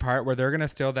beginning part where they're gonna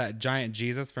steal that giant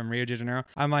Jesus from Rio de Janeiro,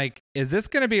 I'm like, is this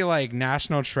gonna be like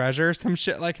national treasure? Some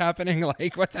shit like happening?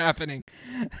 Like, what's happening?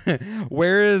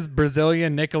 Where is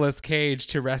Brazilian Nicolas Cage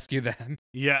to rescue them?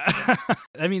 Yeah.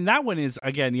 I mean, that one is,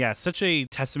 again, yeah, such a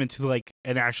testament to like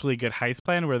an actually good heist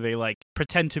plan where they like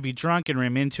pretend to be drunk and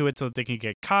ram into it so that they can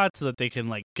get caught, so that they can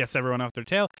like guess everyone off their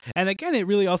tail. And again, it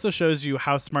really also shows you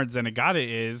how smart Zenigata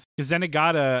is, because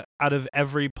Zenigata, out of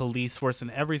every police force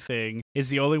and everything, is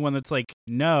the only one that's like,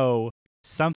 no,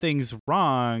 something's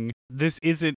wrong. This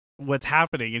isn't what's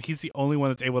happening. And he's the only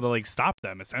one that's able to like stop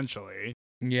them, essentially.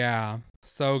 Yeah,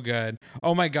 so good.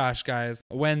 Oh my gosh, guys.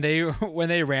 When they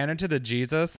ran into the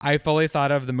Jesus, I fully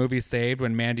thought of the movie Saved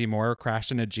when Mandy Moore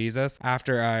crashed into Jesus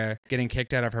after getting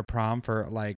kicked out of her prom for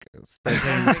like spray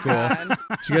painting school.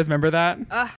 Do you guys remember that?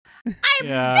 I'm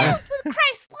Yeah. filled with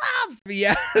Christ's love.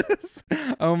 Yes.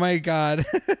 Oh my God.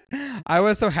 I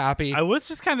was so happy. I was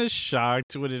just kind of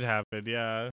shocked when it happened.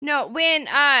 Yeah. No, when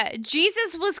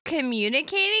Jesus was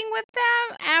communicating with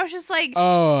them, I was just like,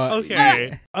 Oh,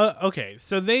 Okay. Okay.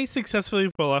 So they successfully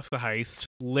successfully pull off the heist.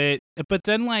 Lit. But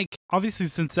then, like, obviously,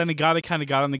 since Zenigata kind of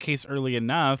got on the case early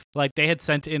enough, like, they had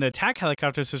sent in attack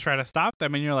helicopters to try to stop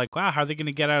them. And you're like, wow, how are they going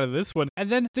to get out of this one? And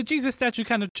then the Jesus statue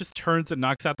kind of just turns and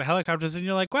knocks out the helicopters. And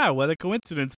you're like, wow, what a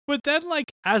coincidence. But then,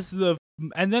 like,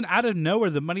 and then out of nowhere,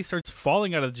 the money starts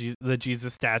falling out of the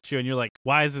Jesus statue. And you're like,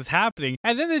 why is this happening?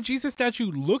 And then the Jesus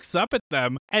statue looks up at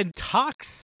them and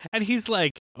talks. And he's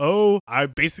like, oh, I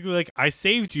basically, like, I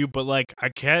saved you, but, like,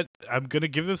 I'm going to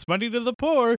give this money to the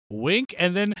poor. Wink.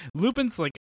 And then Lupin's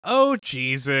like, oh,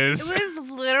 Jesus. It was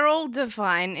literal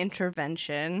divine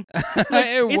intervention. It's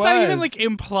not even, like,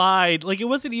 implied. Like, it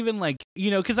wasn't even, like,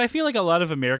 because I feel like a lot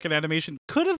of American animation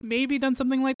could have maybe done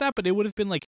something like that, but it would have been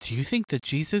like, do you think that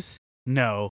Jesus...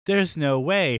 No, there's no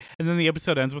way. And then the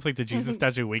episode ends with, like, the Jesus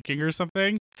statue winking or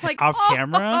something, like, off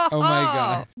camera. Oh my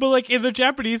God. But, like, in the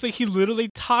Japanese, like, he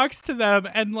literally talks to them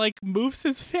and, like, moves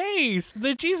his face.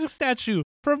 The Jesus statue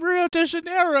from Rio de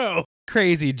Janeiro.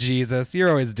 Crazy Jesus. You're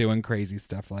always doing crazy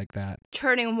stuff like that.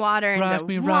 Turning water into Rock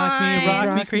me,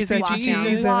 wine. crazy walking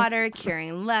Jesus. on water,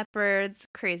 curing leopards.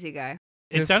 Crazy guy.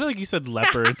 It sounded like you said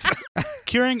leopards.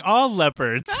 Curing all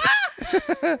leopards.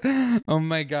 Oh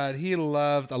my God, he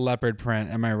loves a leopard print.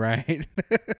 Am I right?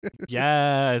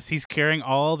 Yes, he's curing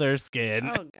all their skin.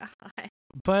 Oh God.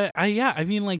 But I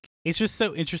mean, like, it's just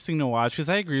so interesting to watch because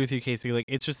I agree with you, Casey. Like,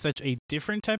 it's just such a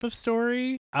different type of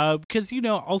story. Because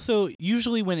also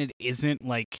usually when it isn't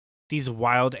like these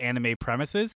wild anime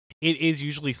premises, it is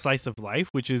usually slice of life,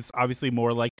 which is obviously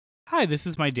more like, hi, this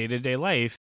is my day-to-day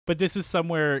life. But this is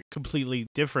somewhere completely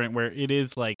different where it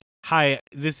is like, hi,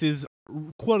 this is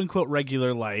quote unquote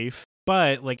regular life,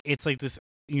 but like it's like this,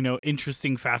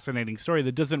 interesting, fascinating story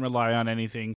that doesn't rely on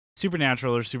anything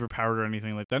supernatural or superpowered or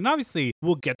anything like that. And obviously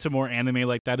we'll get to more anime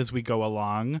like that as we go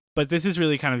along, but this is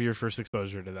really kind of your first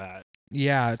exposure to that.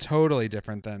 Yeah, totally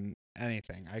different than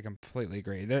anything. I completely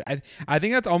agree. I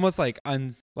think that's almost like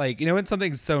when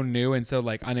something's so new and so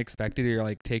like unexpected, you're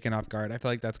like taken off guard. I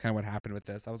feel like that's kind of what happened with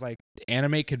this. I was like,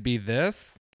 anime could be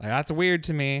this? Like, that's weird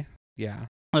to me. Yeah.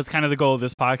 That's kind of the goal of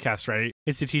this podcast, right?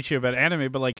 Is to teach you about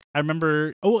anime. But like, I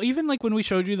remember, even like when we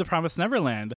showed you The Promised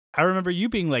Neverland, I remember you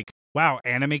being like, wow,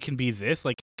 anime can be this?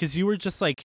 Like, because you were just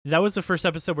like, that was the first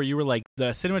episode where you were like,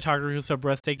 the cinematography was so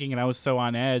breathtaking and I was so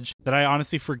on edge that I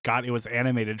honestly forgot it was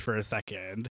animated for a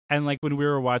second. And like when we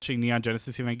were watching Neon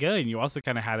Genesis Evangelion, you also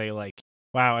kind of had a like,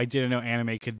 wow, I didn't know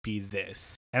anime could be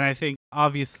this. And I think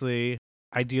obviously,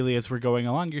 ideally, as we're going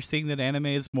along, you're seeing that anime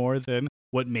is more than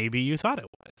what maybe you thought it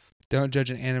was. Don't judge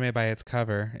an anime by its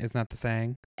cover, isn't that the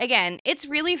saying? Again, it's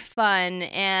really fun,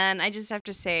 and I just have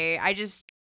to say,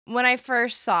 when I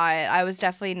first saw it, I was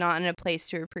definitely not in a place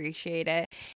to appreciate it,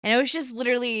 and it was just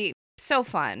literally so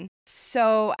fun.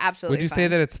 So absolutely Would you fun. say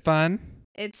that it's fun?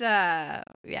 It's,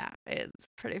 it's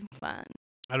pretty fun.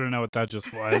 I don't know what that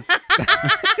just was.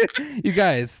 You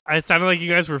guys. It sounded like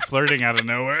you guys were flirting out of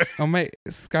nowhere. Oh my,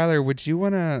 Skylar, would you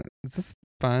want to, is this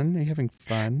fun? Are you having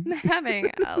fun? I'm having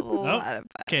a lot of fun.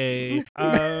 Okay.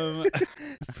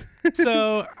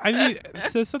 So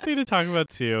something to talk about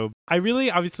too. I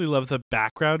really obviously love the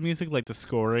background music, like the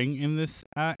scoring in this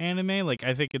anime. Like,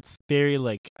 I think it's very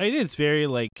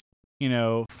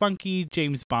funky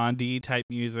James Bondy type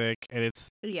music, and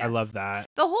I love that.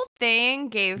 The whole thing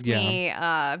gave me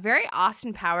a very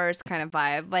Austin Powers kind of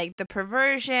vibe, like the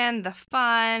perversion, the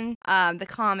fun, the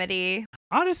comedy.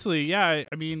 Honestly, yeah.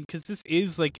 I mean, because this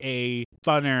is like a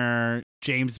funner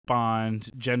James Bond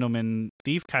gentleman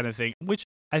thief kind of thing, which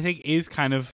I think is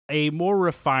kind of a more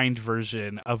refined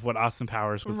version of what Austin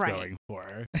Powers was going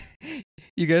for.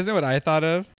 You guys know what I thought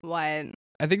of? What?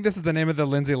 I think this is the name of the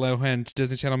Lindsay Lohan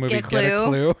Disney Channel movie, Get a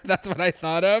Clue. That's what I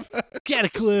thought of. Get a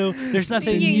clue. There's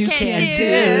nothing you can't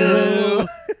do.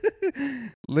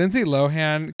 Lindsay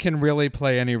Lohan can really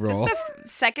play any role. This is the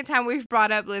second time we've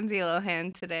brought up Lindsay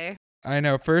Lohan today. I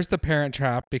know. First, The Parent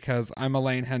Trap, because I'm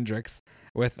Elaine Hendricks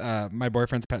with my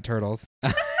boyfriend's pet turtles.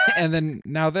 And then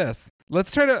now this.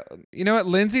 Let's try to,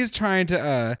 Lindsay's trying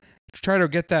to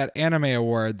get that anime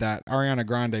award that Ariana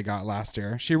Grande got last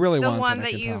year. She really wants it. The one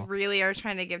that you really are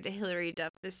trying to give to Hilary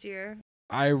Duff this year.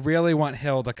 I really want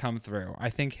Hill to come through. I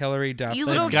think Hilary Duff. You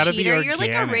little cheater. You're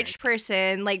like a rich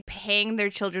person, like paying their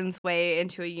children's way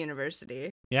into a university.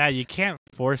 Yeah, you can't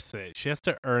force it. She has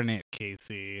to earn it,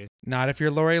 Casey. Not if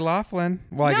you're Lori Loughlin.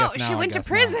 Well, no, I guess now she went to not,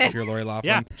 prison. if you're Lori Loughlin.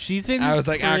 Yeah, she's in I was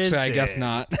prison. like, actually, I guess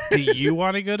not. Do you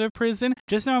want to go to prison?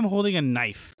 Just know I'm holding a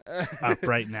knife up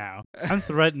right now. I'm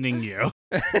threatening you.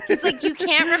 He's like, you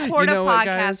can't record a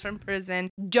podcast from prison.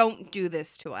 Don't do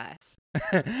this to us.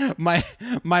 my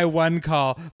one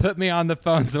call, put me on the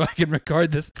phone so I can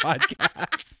record this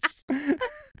podcast.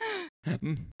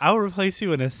 I'll replace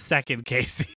you in a second,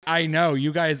 Casey. I know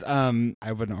you guys.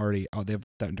 I wouldn't already. Oh, they've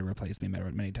threatened to replace me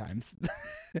many times.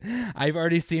 I've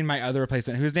already seen my other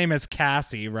replacement, whose name is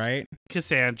Cassie, right?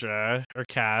 Cassandra or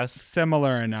Cass.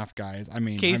 Similar enough, guys. I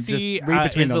mean, Casey I'm just read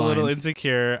between is the a lines. little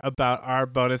insecure about our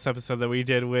bonus episode that we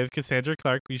did with Cassandra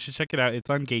Clark. You should check it out. It's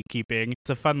on Gatekeeping. It's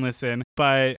a fun listen.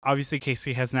 But obviously,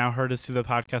 Casey has now heard us do the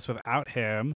podcast without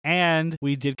him, and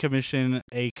we did commission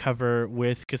a cover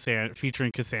with Cassandra,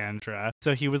 featuring Cassandra.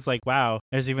 So he was like, "Wow,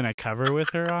 there's even a cover with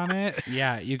her on it."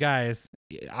 Yeah, you guys,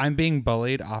 I'm being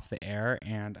bullied off the air,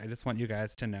 and I just want you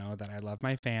guys to know that I love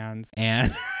my fans,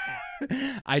 and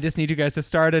I just need you guys to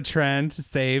start a trend to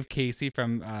save Casey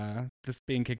from this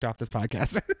being kicked off this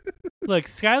podcast. Look,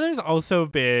 Skylar's also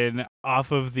been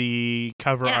off of the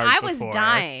cover And art I was before,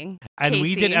 dying. and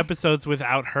we did Casey, episodes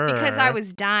without her because I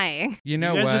was dying. You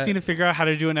know you guys what? just need to figure out how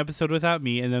to do an episode without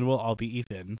me, and then we'll all be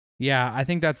even. Yeah, I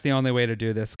think that's the only way to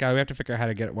do this. Guy, we have to figure out how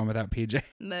to get one without PJ.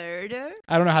 Murder?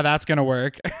 I don't know how that's gonna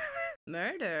work.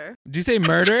 Murder. Did you say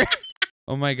murder?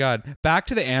 Oh my god. Back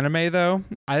to the anime though.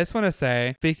 I just want to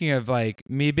say, speaking of like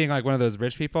me being like one of those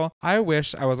rich people, I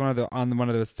wish I was on one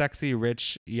of those sexy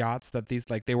rich yachts that these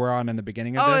like they were on in the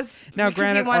beginning of this. It's Now because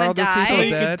granted, you wanna are all those die? people So you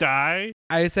could dead? die.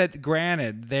 I said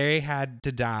granted, they had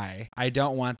to die. I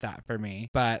don't want that for me.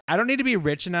 But I don't need to be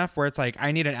rich enough where it's like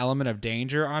I need an element of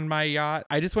danger on my yacht.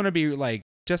 I just want to be like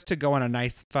just to go on a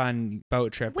nice fun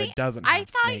boat trip Wait, that doesn't I have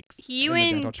thought snakes you in the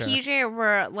and dental chair. PJ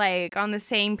were like on the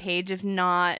same page of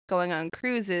not going on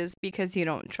cruises because you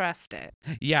don't trust it.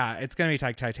 Yeah, it's gonna be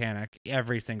like Titanic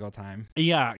every single time.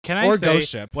 Yeah, can I Or say Ghost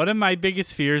Ship. one of my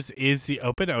biggest fears is the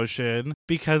open ocean,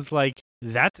 because like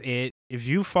that's it. If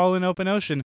you fall in open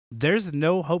ocean, there's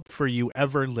no hope for you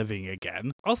ever living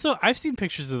again. Also, I've seen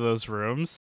pictures of those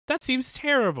rooms. That seems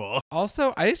terrible.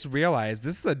 Also, I just realized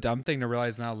this is a dumb thing to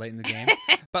realize now late in the game,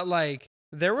 but like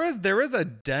there was a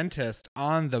dentist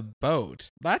on the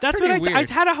boat. That's That's pretty what weird.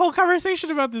 I had a whole conversation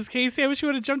about this, Casey. I wish you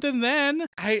would have jumped in then.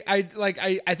 I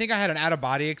think I had an out of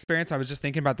body experience. I was just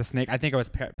thinking about the snake. I think I was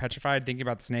petrified thinking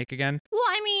about the snake again. Well,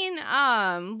 I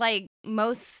mean, like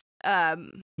most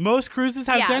Most cruises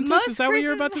have Yeah, dentists. most Is that what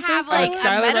you're about to cruises say? have, Skylar? like,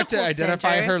 Skylar a about to medical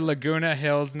identify center. her Laguna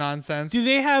Hills nonsense. Do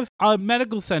they have a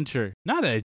medical center, not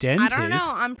a dentist? I don't know.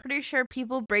 I'm pretty sure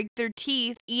people break their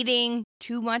teeth eating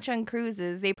too much on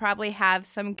cruises. They probably have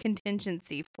some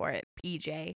contingency for it,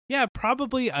 PJ. Yeah,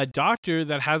 probably a doctor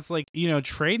that has like,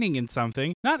 training in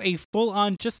something, not a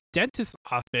full-on just dentist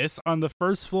office on the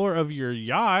first floor of your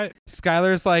yacht.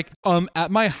 Skylar's like, at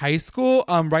my high school,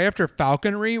 right after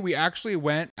falconry, we actually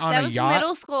went on That a was yacht.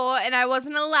 middle school, and I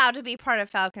wasn't allowed to be part of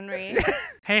falconry.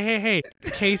 Hey,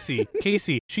 Casey,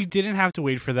 she didn't have to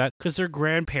wait for that because her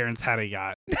grandparents had a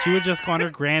yacht. She would just go on her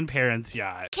grandparents'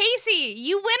 yacht. Casey,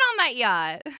 you went on that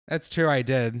yacht. That's true, I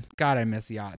did. God, I miss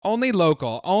yacht. Only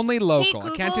local. I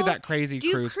can't do Google, that crazy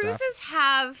Do cruise cruises stuff.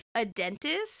 have a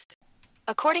dentist?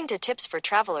 According to Tips for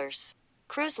Travelers,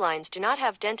 cruise lines do not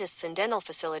have dentists and dental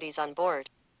facilities on board.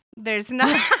 There's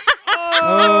not.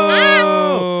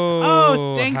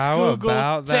 Oh, thanks, how Google.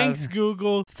 about that? Thanks,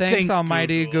 Google. Thanks,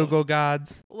 almighty Google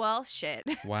gods. Well, shit.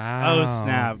 Wow. Oh,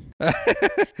 snap.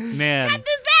 Man. Cut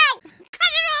this out! Cut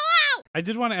it all out! I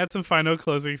did want to add some final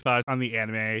closing thoughts on the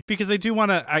anime because I do want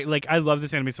to. I love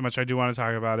this anime so much. I do want to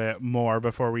talk about it more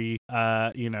before we,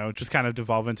 just kind of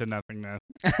devolve into nothingness.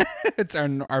 It's our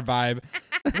vibe.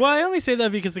 Well, I only say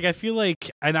that because I feel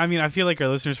like, and I mean, I feel like our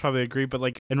listeners probably agree, but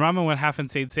like in Ramen One Half and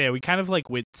Saint Seiya, we kind of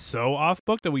like went so off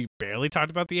book that we barely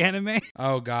talked about the anime.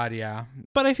 Oh God, yeah.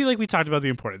 But I feel like we talked about the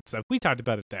important stuff. We talked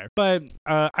about it there. But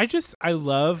I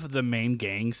love the main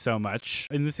gang so much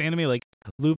in this anime. Like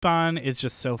Lupin is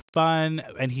just so fun,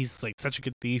 and he's like such a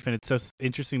good thief, and it's so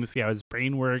interesting to see how his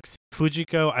brain works.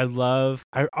 Fujiko,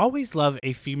 I always love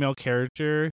a female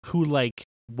character who like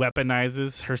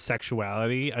weaponizes her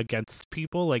sexuality against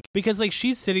people, like because like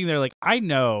she's sitting there like, I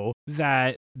know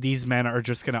that these men are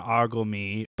just gonna ogle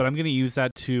me, but I'm gonna use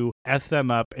that to F them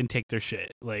up and take their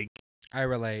shit. Like I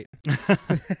relate.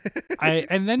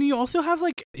 And then you also have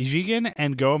like Jigen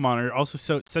and Goemon are also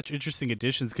such interesting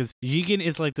additions because Jigen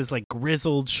is like this like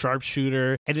grizzled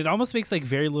sharpshooter, and it almost makes like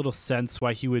very little sense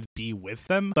why he would be with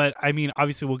them. But I mean,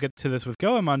 obviously we'll get to this with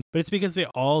Goemon, but it's because they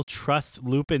all trust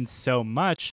Lupin so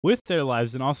much with their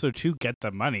lives and also to get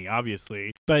the money,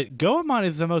 obviously. But Goemon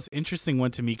is the most interesting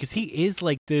one to me because he is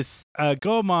like this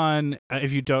Goemon,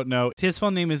 if you don't know, his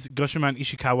full name is Goshimon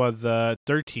Ishikawa the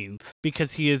 13th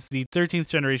because he is the 13th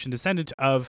generation descendant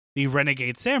of the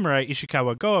renegade samurai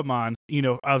Ishikawa Goemon,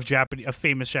 of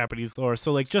famous Japanese lore.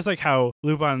 So like just like how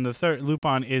Lupin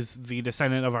is the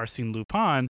descendant of Arsène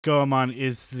Lupin, Goemon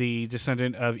is the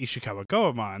descendant of Ishikawa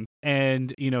Goemon,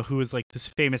 and who is like this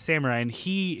famous samurai, and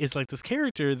he is like this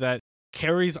character that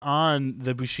carries on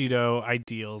the Bushido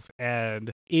ideals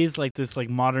and is like this like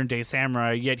modern day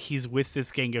samurai, yet he's with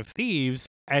this gang of thieves.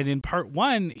 And in part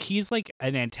 1, he's like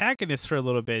an antagonist for a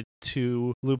little bit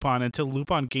to Lupin until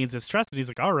Lupin gains his trust, and he's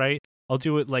like, all right, I'll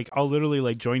do it. Like, I'll literally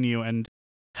like join you and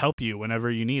help you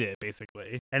whenever you need it,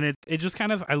 basically. And it just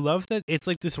kind of, I love that it's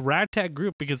like this ragtag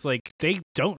group because like they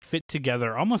don't fit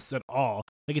together almost at all.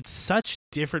 Like it's such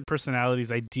different personalities,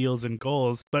 ideals, and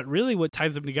goals, but really what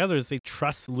ties them together is they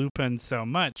trust Lupin so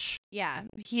much. Yeah,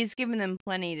 he's given them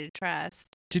plenty to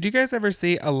trust. Did you guys ever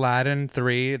see Aladdin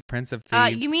 3, Prince of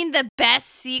Thieves? You mean the best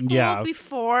sequel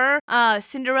before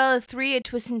Cinderella 3, A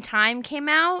Twist in Time came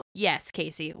out? Yes,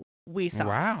 Casey. We saw.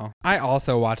 Wow. I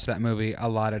also watched that movie a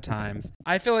lot of times.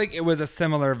 I feel like it was a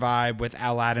similar vibe with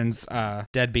Aladdin's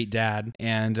deadbeat dad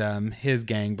and his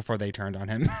gang before they turned on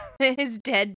him. His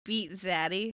deadbeat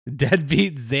zaddy.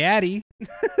 Deadbeat zaddy.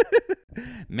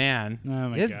 Man,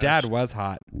 his dad was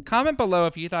hot. Comment below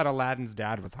if you thought Aladdin's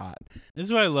dad was hot. This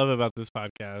is what I love about this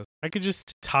podcast. I could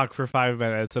just talk for 5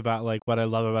 minutes about like what I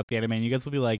love about the anime, and you guys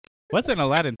will be like, wasn't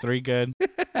Aladdin 3 good?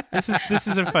 This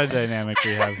is a fun dynamic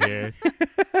we have here.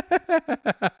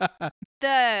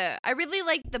 I really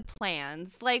like the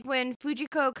plans. Like when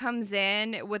Fujiko comes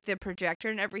in with the projector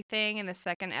and everything in the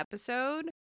second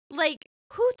episode. Like,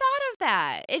 who thought of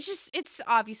that? It's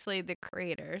obviously the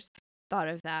creators thought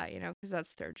of that, because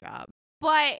that's their job.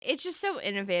 But it's just so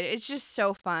innovative. It's just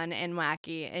so fun and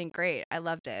wacky and great. I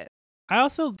loved it. I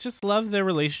also just love their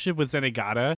relationship with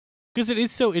Zenigata. Because it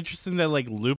is so interesting that, like,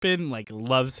 Lupin, like,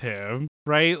 loves him,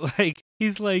 right? Like,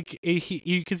 he's like,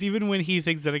 because even when he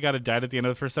thinks Zenigata died at the end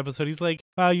of the first episode, he's like,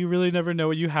 wow, you really never know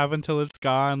what you have until it's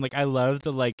gone. Like, I love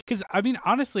the, like, because, I mean,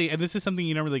 honestly, and this is something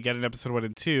you don't really get in episode 1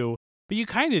 and 2, but you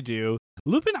kind of do.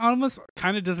 Lupin almost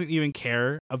kind of doesn't even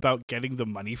care about getting the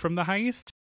money from the heist.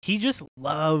 He just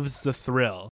loves the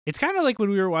thrill. It's kind of like when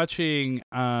we were watching,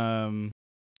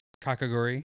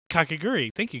 Kakaguri.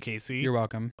 Thank you, Casey. You're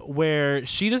welcome. Where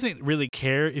she doesn't really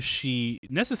care if she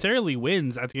necessarily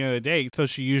wins at the end of the day, so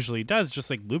she usually does, just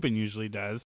like Lupin usually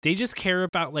does. They just care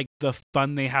about like the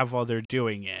fun they have while they're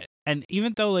doing it. And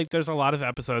even though like there's a lot of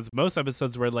episodes, most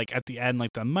episodes where like at the end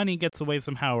like the money gets away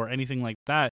somehow or anything like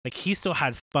that, like he still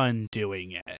had fun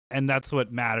doing it. And that's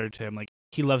what mattered to him. Like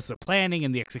he loves the planning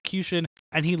and the execution,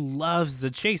 and he loves the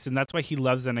chase, and that's why he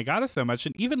loves Zenigata so much.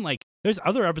 And even like there's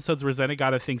other episodes where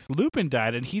Zenigata thinks Lupin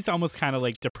died, and he's almost kind of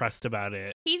like depressed about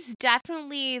it. He's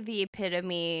definitely the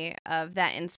epitome of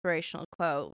that inspirational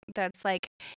quote that's like,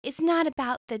 it's not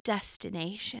about the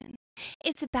destination,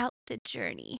 it's about the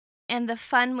journey and the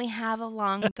fun we have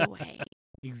along the way.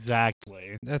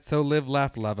 Exactly. That's so live,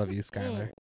 laugh, love of you,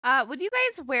 Skylar. Would you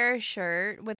guys wear a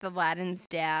shirt with Aladdin's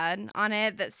dad on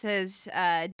it that says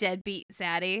deadbeat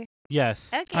zaddy?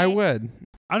 Yes. Okay. I would.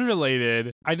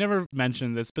 Unrelated, I never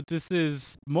mentioned this, but this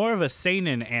is more of a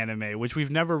seinen anime, which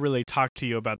we've never really talked to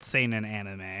you about seinen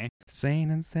anime.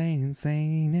 Seinen. Stop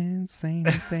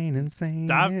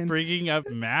bringing up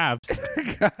maps.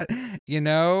 God. It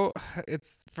was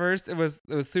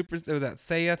that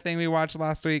Seiya thing we watched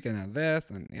last week, and then this,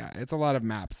 and yeah, it's a lot of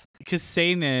maps. Because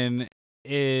seinen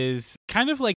is kind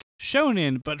of like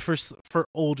shonen, but for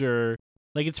older,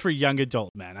 like it's for young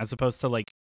adult men, as opposed to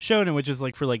like shonen, which is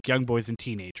like for like young boys and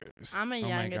teenagers. I'm a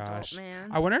young adult man.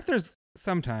 I wonder if there's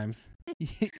sometimes you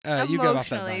give off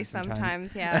that vibe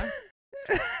sometimes, yeah.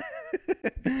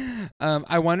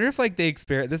 I wonder if like they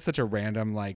experience, this is such a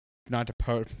random, like, not to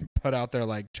put out their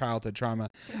like childhood trauma,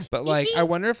 but like I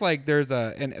wonder if like there's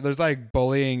like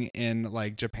bullying in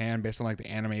like Japan based on like the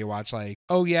anime you watch. Like,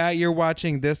 oh yeah, you're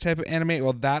watching this type of anime,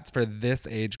 well that's for this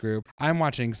age group. I'm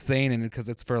watching seinen because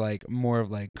it's for like more of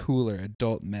like cooler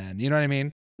adult men, you know what I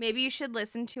mean? Maybe you should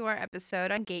listen to our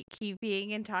episode on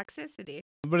gatekeeping and toxicity.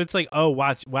 But it's like, oh,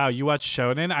 wow, you watch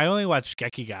shonen? I only watch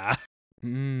Gekiga.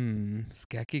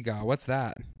 Gekiga, what's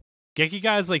that?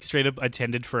 Gekiga is like straight up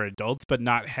intended for adults, but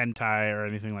not hentai or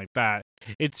anything like that.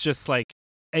 It's just like,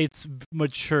 it's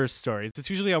mature stories. It's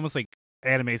usually almost like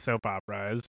anime soap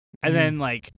operas. And then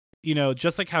like,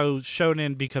 just like how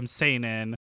shonen becomes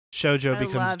seinen, shoujo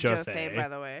becomes josei. By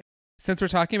the way. Since we're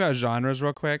talking about genres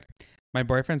real quick, my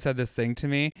boyfriend said this thing to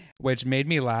me, which made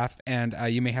me laugh, and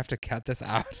you may have to cut this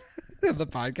out of the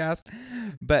podcast,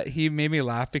 but he made me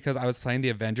laugh because I was playing the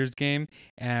Avengers game,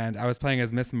 and I was playing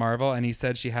as Miss Marvel, and he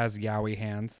said she has yaoi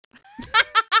hands.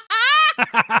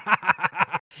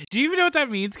 Do you even know what that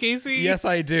means, Casey? Yes,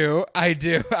 I do. I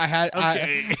do.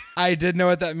 Okay. I did know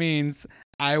what that means.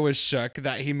 I was shook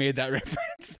that he made that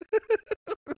reference.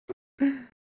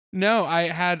 No, I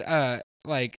had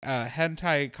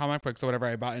hentai comic books or whatever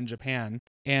I bought in Japan,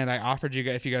 and I offered you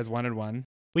guys if you guys wanted one.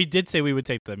 We did say we would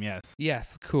take them, yes.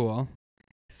 Yes, cool.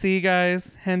 See,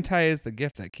 guys, hentai is the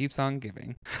gift that keeps on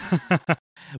giving.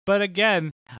 But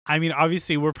again, I mean,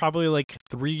 obviously, we're probably like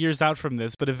 3 years out from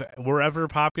this, but if we're ever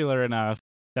popular enough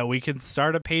that we can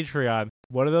start a Patreon,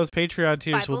 one of those Patreon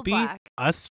tiers will be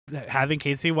us having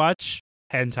Casey watch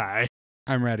hentai.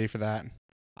 I'm ready for that.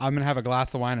 I'm going to have a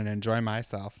glass of wine and enjoy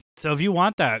myself. So if you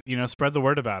want that, spread the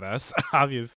word about us,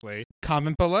 obviously.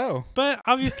 Comment below. But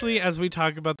obviously, as we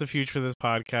talk about the future of this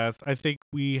podcast, I think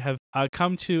we have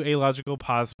come to a logical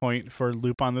pause point for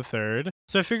Lupin the Third.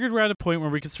 So I figured we're at a point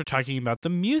where we can start talking about the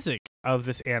music of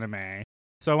this anime.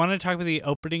 So I wanted to talk about the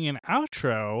opening and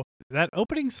outro. That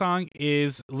opening song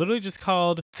is literally just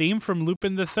called Theme from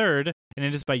Lupin the Third, and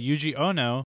it is by Yuji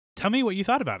Ono. Tell me what you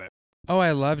thought about it. Oh,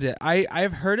 I loved it.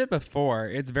 I've heard it before.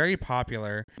 It's very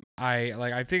popular.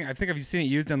 I think I've seen it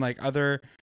used in like other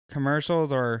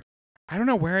commercials, or I don't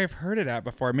know where I've heard it at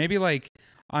before. Maybe like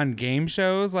on game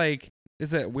shows, like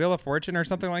is it Wheel of Fortune or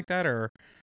something like that, or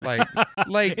like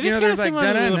there's like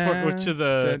to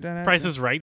the Price is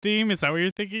Right theme. Is that what you're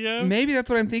thinking of? Maybe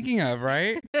that's what I'm thinking of,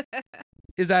 right?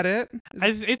 Is that it?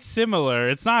 It's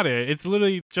similar. It's not it. It's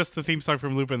literally just the theme song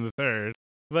from Lupin the Third.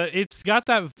 But it's got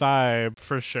that vibe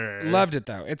for sure. Loved it,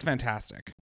 though. It's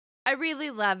fantastic. I really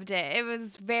loved it. It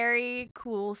was very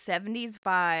cool 70s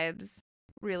vibes.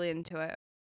 Really into it.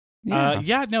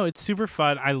 No, it's super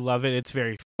fun. I love it. It's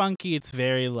very funky. It's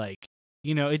very like,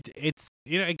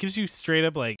 it gives you straight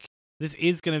up like, this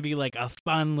is going to be like a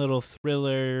fun little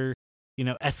thriller,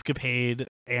 escapade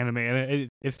anime. And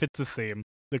it fits the theme.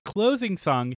 The closing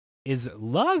song is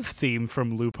Love Theme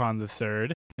from Lupin the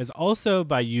Third. Is also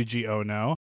by Yuji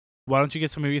Ono. Why don't you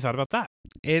get some of your thought about that?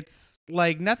 It's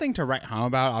like nothing to write home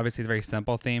about. Obviously, it's a very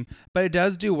simple theme, but it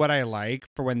does do what I like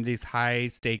for when these high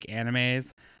stake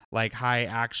animes, like high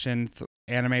action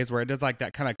animes, where it does like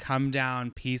that kind of come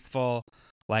down, peaceful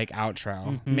like outro.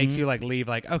 Mm-hmm. Makes you like leave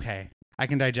like, okay, I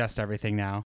can digest everything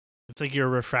now. It's like your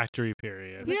refractory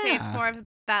period. Say it's more of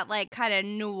that like kind of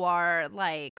noir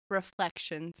like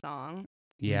reflection song.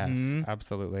 Yes,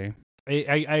 absolutely.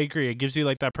 I agree. It gives you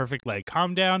like that perfect like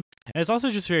calm down, and it's also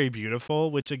just very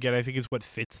beautiful, which again I think is what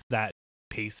fits that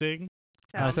pacing.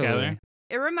 Absolutely.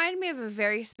 It reminded me of a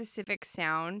very specific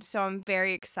sound, so I'm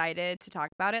very excited to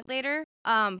talk about it later.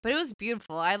 But it was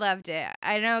beautiful. I loved it.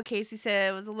 I know Casey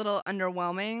said it was a little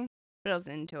underwhelming, but I was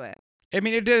into it. I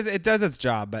mean, it does its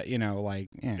job, but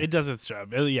It does its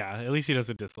job. At least he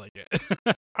doesn't dislike it.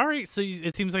 All right, so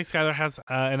it seems like Skylar has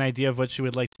an idea of what she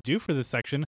would like to do for this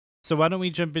section. So why don't we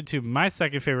jump into my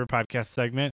second favorite podcast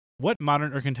segment? What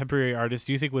modern or contemporary artist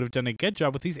do you think would have done a good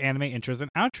job with these anime intros and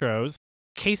outros?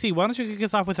 Casey, why don't you kick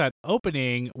us off with that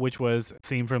opening, which was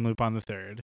Theme from Lupin the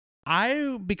Third?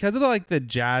 Because of the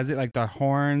jazz, like the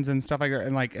horns and stuff like that,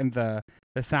 and the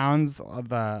sounds of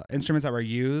the instruments that were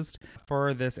used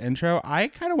for this intro, I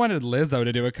kind of wanted Lizzo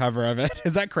to do a cover of it.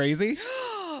 Is that crazy?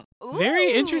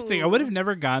 Very interesting. I would have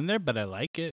never gone there, but I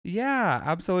like it. Yeah,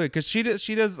 absolutely. Because she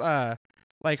does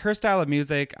like her style of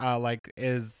music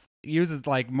uses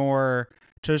like more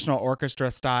traditional orchestra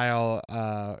style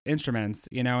instruments,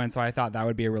 and so I thought that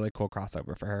would be a really cool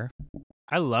crossover for her.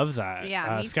 I love that.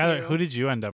 Yeah, me Skylar, too. who did you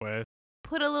end up with?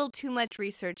 Put a little too much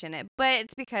research in it, but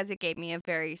it's because it gave me a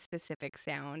very specific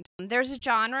sound. There's a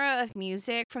genre of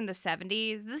music from the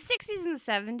 70s, the 60s and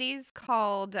the 70s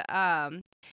called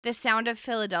The Sound of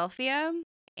Philadelphia.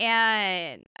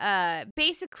 And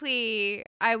basically,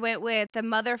 I went with the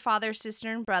Mother, Father,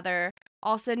 Sister, and Brother,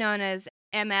 also known as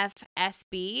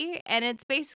MFSB. And it's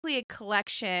basically a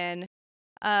collection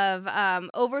of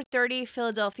over 30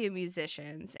 Philadelphia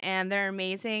musicians. And they're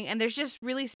amazing. And there's just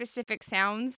really specific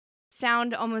sound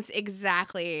almost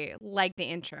exactly like the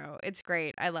intro. It's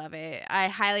great. I love it. I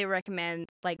highly recommend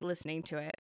listening to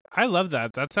it. I love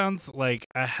that. That sounds like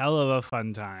a hell of a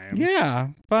fun time. Yeah,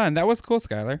 fun. That was cool,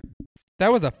 Skylar.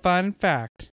 That was a fun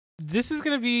fact. This is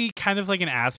going to be kind of like an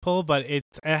ass pull, but it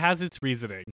has its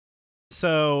reasoning.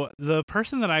 So the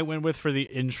person that I went with for the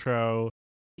intro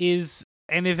is,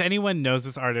 and if anyone knows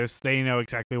this artist, they know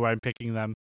exactly why I'm picking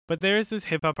them. But there's this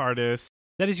hip hop artist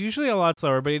that is usually a lot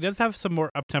slower, but he does have some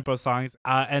more up-tempo songs,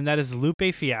 and that is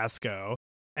Lupe Fiasco.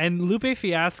 And Lupe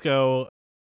Fiasco,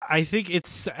 I think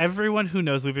it's everyone who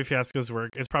knows Lupe Fiasco's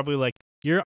work is probably like,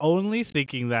 you're only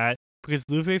thinking that because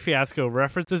Lupe Fiasco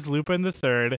references Lupin the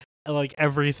Third like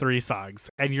every 3 songs,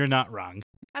 and you're not wrong.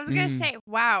 I was going to say,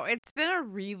 wow, it's been a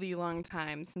really long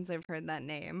time since I've heard that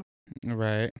name.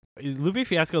 Right. Lupe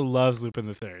Fiasco loves Lupin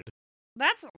the Third.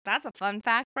 That's a fun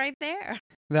fact right there.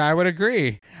 I would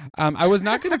agree. I was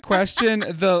not going to question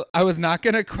the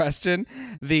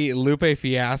Lupe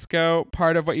Fiasco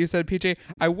part of what you said, PJ.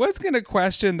 I was going to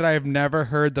question that I've never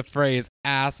heard the phrase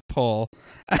ass pull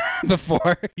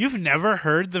before. You've never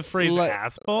heard the phrase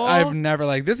ass pull? I've never,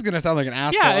 this is going to sound like an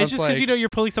ass pull. Yeah, it's just because you're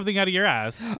pulling something out of your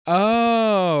ass.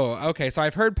 Oh, okay. So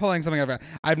I've heard pulling something out of it.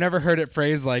 I've never heard it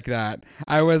phrased like that.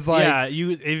 I was like, yeah,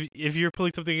 if you're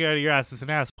pulling something out of your ass, it's an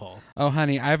ass pull. Oh,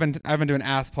 honey, I've been doing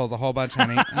ass pulls a whole bunch,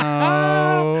 honey.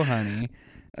 Oh, honey.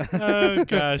 Oh,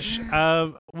 gosh.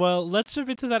 Well, let's jump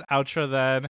into that outro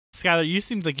then. Skylar, you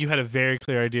seemed like you had a very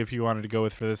clear idea if you wanted to go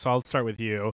with for this, so I'll start with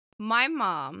you. My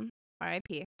mom,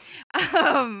 R.I.P.,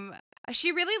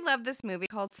 she really loved this movie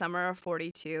called Summer of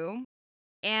 42.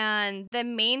 And the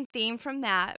main theme from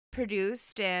that,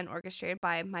 produced and orchestrated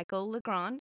by Michael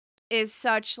Legrand, is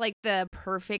such the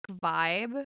perfect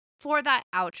vibe for that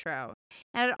outro.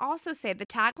 And I'd also say the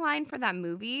tagline for that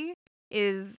movie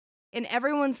is, in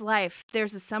everyone's life,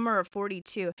 there's a summer of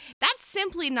 42. That's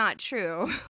simply not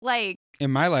true.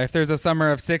 In my life, there's a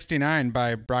summer of 69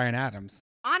 by Bryan Adams.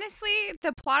 Honestly,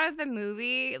 the plot of the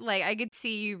movie, I could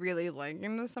see you really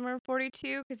liking the summer of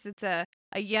 42 because it's a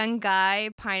young guy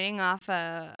pining off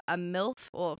a MILF.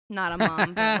 Well, not a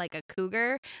mom, but a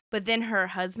cougar. But then her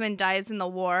husband dies in the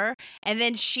war. And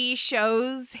then she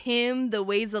shows him the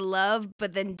ways of love,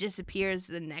 but then disappears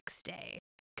the next day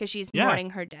because she's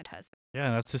mourning her dead husband.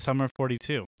 Yeah, that's the summer of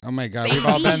 42. Oh my God, we've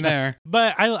all been there.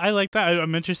 But I like that.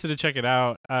 I'm interested to check it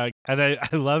out. And I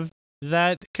love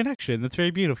that connection. That's very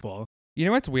beautiful. You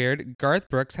know what's weird? Garth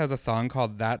Brooks has a song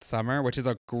called That Summer, which is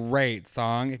a great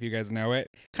song if you guys know it.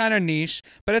 Kind of niche,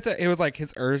 but it was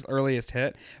his earliest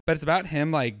hit. But it's about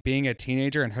him being a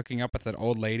teenager and hooking up with an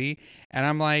old lady. And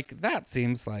I'm like, that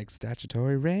seems like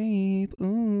statutory rape.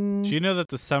 Ooh. Do you know that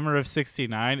the summer of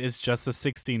 69 is just a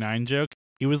 69 joke?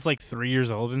 He was 3 years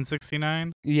old in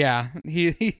 69. Yeah,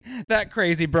 he that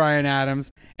crazy Bryan Adams.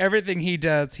 Everything he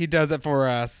does it for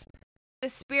us. The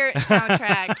Spirit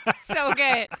soundtrack. So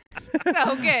good.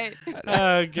 So good.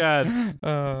 Oh,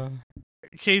 God.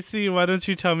 Casey, why don't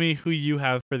you tell me who you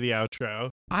have for the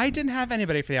outro? I didn't have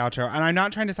anybody for the outro, and I'm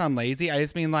not trying to sound lazy. I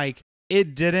just mean I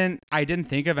didn't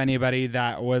think of anybody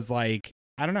that was I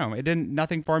don't know. It didn't,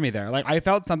 nothing for me there. I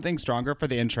felt something stronger for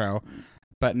the intro,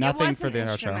 but nothing for the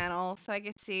outro. Instrumental, so I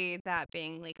could see that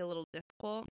being a little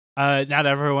difficult. Not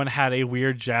everyone had a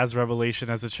weird jazz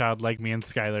revelation as a child like me and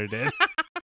Skylar did.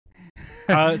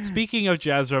 Speaking of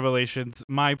jazz revelations,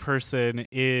 my person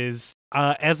is,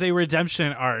 as a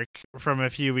redemption arc from a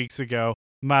few weeks ago,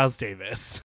 Miles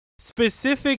Davis.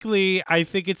 Specifically, I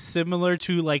think it's similar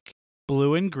to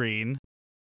Blue and Green.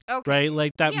 Okay.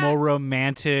 Right? That more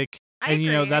romantic. I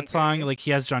agree, that song,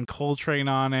 he has John Coltrane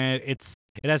on it. It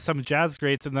has some jazz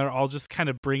greats, and they're all just kind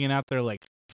of bringing out their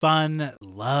fun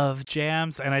love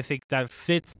jams, and I think that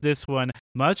fits this one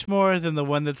much more than the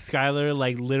one that Skylar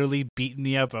literally beat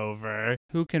me up over.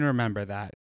 Who can remember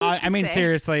that? I mean,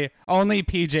 seriously, only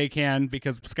PJ can,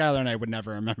 because Skylar and I would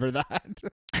never remember that.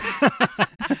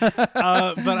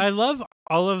 But I love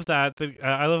all of that.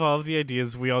 I love all of the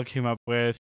ideas we all came up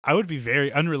with. I would be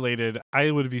very unrelated. I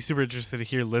would be super interested to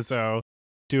hear Lizzo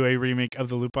do a remake of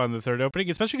the Lupin the Third opening,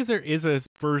 especially because there is a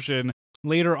version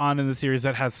later on in the series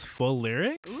that has full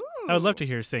lyrics. Ooh. I would love to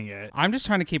hear her sing it. I'm just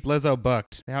trying to keep Lizzo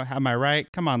booked. Am I right?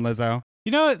 Come on, Lizzo.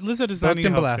 You know what? Lizzo does not need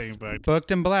help saying booked.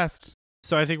 Booked and blessed.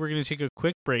 So I think we're going to take a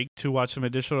quick break to watch some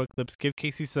additional clips, give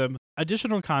Casey some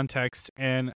additional context,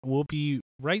 and we'll be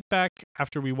right back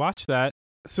after we watch that.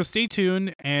 So stay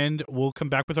tuned, and we'll come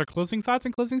back with our closing thoughts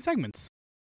and closing segments.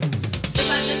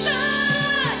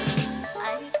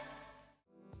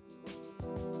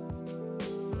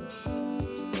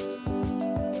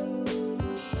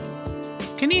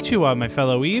 Konnichiwa, my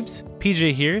fellow weebs.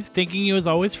 PJ here, thanking you as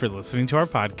always for listening to our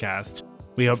podcast.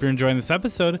 We hope you're enjoying this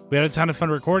episode. We had a ton of fun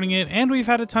recording it, and we've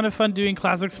had a ton of fun doing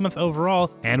Classics Month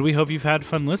overall, and we hope you've had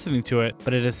fun listening to it,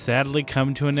 but it has sadly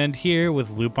come to an end here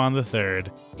with Lupin the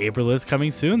Third. April is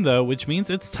coming soon, though, which means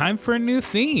it's time for a new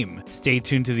theme. Stay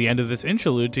tuned to the end of this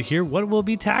interlude to hear what we'll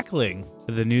be tackling.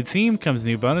 With the new theme comes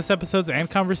new bonus episodes and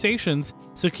conversations,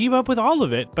 so keep up with all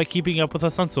of it by keeping up with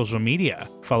us on social media.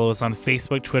 Follow us on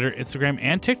Facebook, Twitter, Instagram,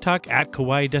 and TikTok at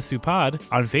Kawaii Desu Pod.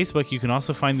 On Facebook, you can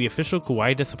also find the official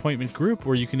Kawaii Disappointment group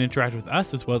where you can interact with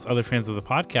us as well as other fans of the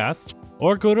podcast.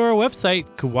 Or go to our website,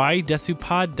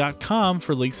 kawaiidesupod.com,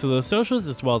 for links to those socials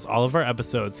as well as all of our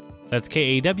episodes. That's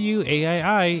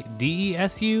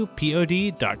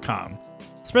KAWAIIDESUPOD.com.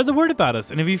 Spread the word about us,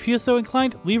 and if you feel so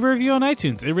inclined, leave a review on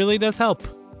iTunes. It really does help.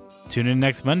 Tune in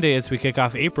next Monday as we kick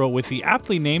off April with the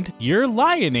aptly named Your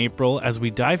Lie in April as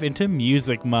we dive into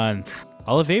Music Month.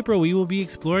 All of April, we will be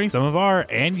exploring some of our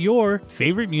and your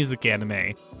favorite music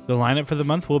anime. The lineup for the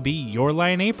month will be Your Lie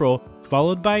in April,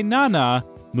 followed by Nana,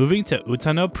 moving to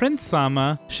Utano Prince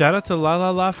Sama. Shout out to La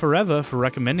La La Forever for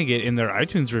recommending it in their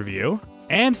iTunes review.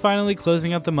 And finally,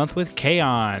 closing out the month with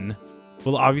K-On!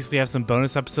 We'll obviously have some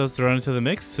bonus episodes thrown into the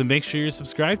mix, so make sure you're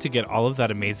subscribed to get all of that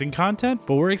amazing content,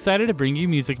 but we're excited to bring you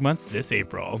Music Month this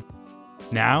April.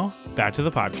 Now, back to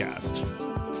the podcast.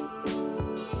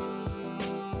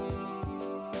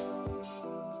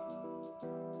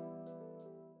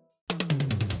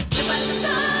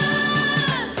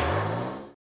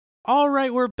 All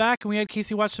right, we're back, and we had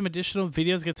Casey watch some additional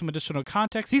videos, get some additional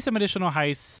context, see some additional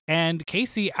heists. And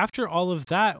Casey, after all of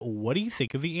that, what do you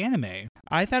think of the anime?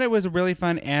 I thought it was a really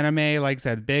fun anime. Like I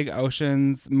said, big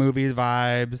oceans, movie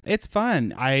vibes. It's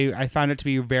fun. I found it to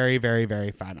be very, very,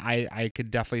 very fun. I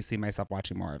could definitely see myself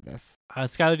watching more of this.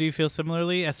 Skylar, do you feel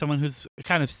similarly as someone who's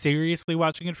kind of seriously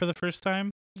watching it for the first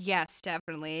time? Yes,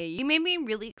 definitely. You made me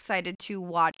really excited to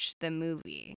watch the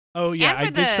movie. Oh, yeah, I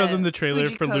did show them the trailer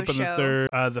Fujiko for Lupin the Third,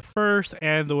 the first,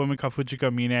 and The Woman Called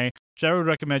Fujiko Mine. Which I would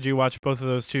recommend you watch both of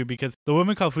those too, because The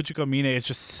Woman Called Fujiko Mine is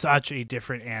just such a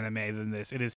different anime than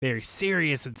this. It is very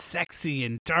serious and sexy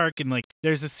and dark, and like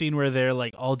there's a scene where they're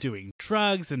like all doing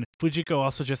drugs, and Fujiko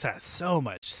also just has so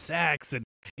much sex, and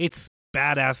it's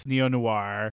badass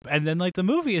neo-noir. And then like the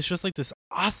movie is just like this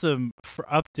awesome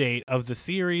update of the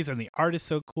series, and the art is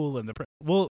so cool, and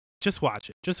just watch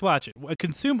it. Just watch it.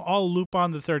 Consume all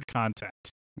Lupin the Third content.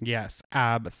 Yes,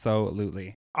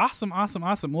 absolutely. Awesome.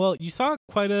 Well, you saw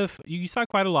quite a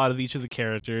lot of each of the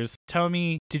characters. Tell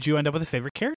me, did you end up with a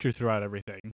favorite character throughout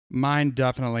everything? Mine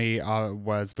definitely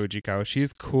was Fujiko.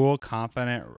 She's cool,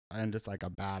 confident, and just like a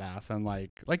badass, and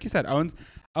like you said,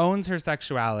 owns her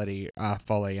sexuality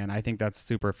fully, and I think that's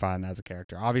super fun as a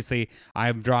character. Obviously,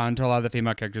 I'm drawn to a lot of the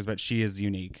female characters, but she is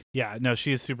unique. Yeah, no,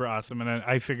 she is super awesome, and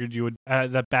I figured you would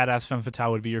that badass femme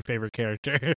fatale would be your favorite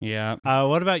character. Yeah.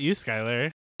 What about you,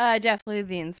 Skylar? Definitely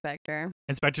the Inspector.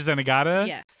 Inspector Zenigata?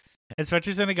 Yes. Inspector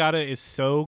Zenigata is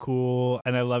so cool,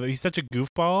 and I love it. He's such a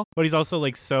goofball, but he's also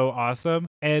like so awesome.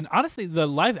 And honestly, the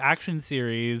live action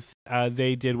series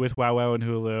they did with Wow Wow and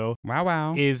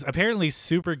Hulu is apparently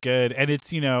super good. And it's,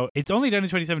 it's only done in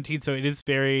 2017, so it is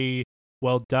very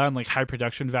well done, like high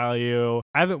production value.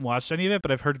 I haven't watched any of it,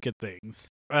 but I've heard good things.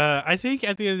 I think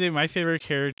at the end of the day, my favorite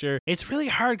character, it's really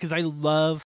hard because I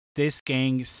love this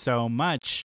gang so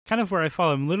much. Kind of where I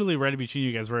fall, I'm literally right in between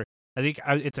you guys, where I think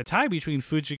it's a tie between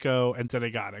Fujiko and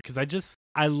Zenigata, because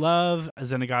I love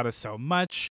Zenigata so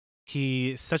much.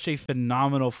 He's such a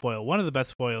phenomenal foil, one of the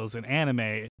best foils in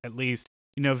anime, at least.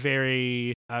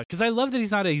 Very because I love that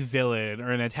he's not a villain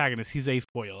or an antagonist. He's a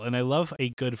foil, and I love a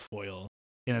good foil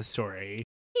in a story.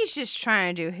 He's just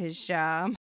trying to do his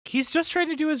job. He's just trying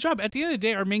to do his job. At the end of the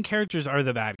day, our main characters are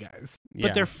the bad guys.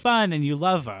 But they're fun and you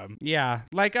love them. Yeah,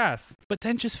 like us. But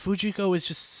then just Fujiko is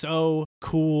just so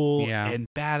cool and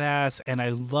badass. And I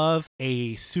love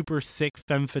a super sick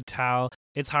femme fatale.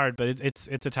 It's hard, but it's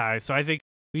a tie. So I think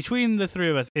between the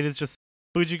three of us, it is just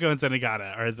Fujiko and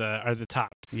Zenigata are the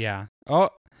tops. Yeah.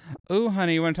 Oh,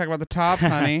 honey, you want to talk about the tops,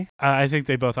 honey? I think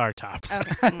they both are tops.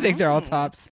 Okay. I think they're all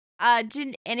tops.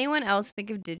 Did anyone else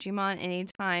think of Digimon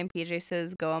anytime PJ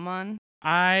says Goemon?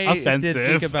 I Offensive. did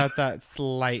think about that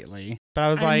slightly, but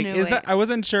I was I like, knew it. I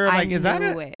wasn't sure. Like, is that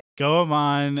it?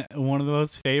 Goemon, one of the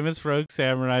most famous rogue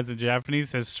samurais in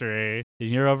Japanese history, and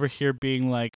you're over here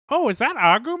being like, "Oh, is that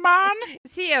Agumon?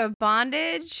 Is he a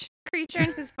bondage creature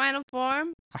in his final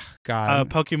form?" Oh,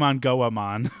 God, Pokemon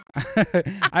Goemon.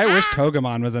 I wish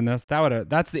Togemon was in this.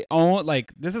 That's the only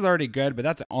this is already good, but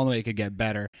that's the only way it could get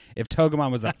better if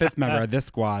Togemon was the fifth member of this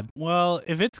squad. Well,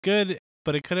 if it's good,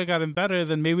 but it could have gotten better,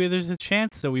 then maybe there's a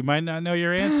chance that we might not know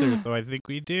your answer. So I think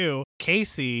we do.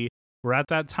 Casey, we're at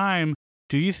that time.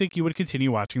 Do you think you would continue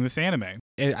watching this anime?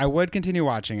 I would continue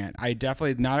watching it. I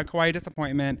definitely, not a kawaii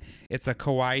disappointment. It's a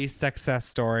kawaii success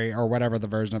story or whatever the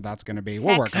version of that's going to be.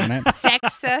 We'll work on it.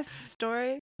 Success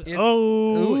story? It's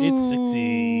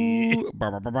sexy.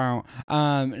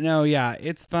 No, yeah,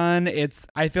 it's fun.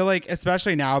 I feel like,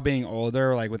 especially now being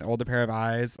older, like with older pair of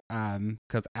eyes,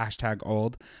 because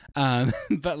 #old.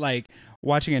 But like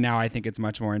watching it now, I think it's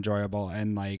much more enjoyable,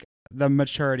 and like the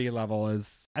maturity level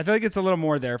I feel like it's a little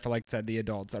more there for, like I said, the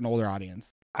adults, an older audience.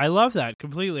 I love that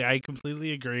completely. I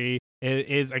completely agree. It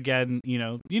is, again,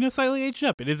 slightly aged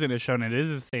up. It isn't a shonen. It is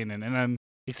a seinen. And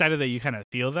excited that you kind of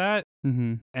feel that.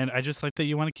 Mm-hmm. And I just like that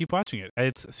you want to keep watching it.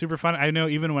 It's super fun. I know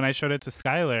even when I showed it to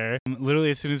Skylar,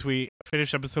 literally as soon as we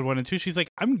finished episode 1 and 2, she's like,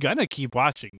 I'm going to keep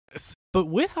watching this. But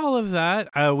with all of that,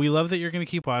 we love that you're going to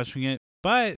keep watching it.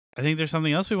 But I think there's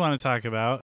something else we want to talk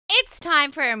about. It's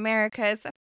time for America's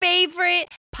favorite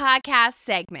podcast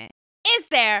segment. Is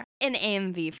there an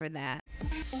AMV for that?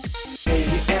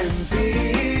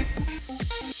 AMV,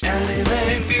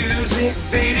 anime music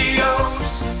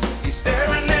videos. Is there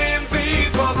an AMV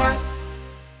for that?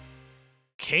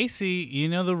 Casey, you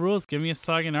know the rules. Give me a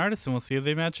song and artist and we'll see if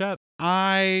they match up.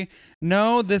 I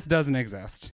know this doesn't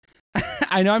exist.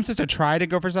 I know I'm supposed to try to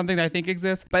go for something that I think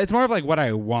exists, but it's more of like what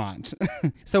I want.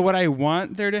 So what I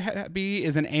want there to be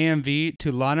is an AMV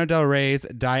to Lana Del Rey's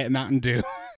Diet Mountain Dew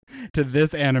to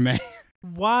this anime.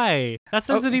 Why? That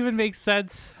doesn't even make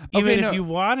sense, even if you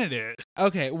wanted it.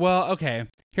 Okay.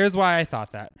 Here's why I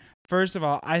thought that. First of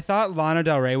all, I thought Lana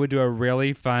Del Rey would do a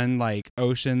really fun, like,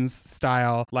 Oceans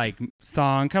style, like,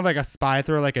 song, kind of like a spy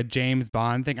thriller, like a James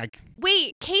Bond thing.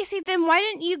 Wait, Casey, then why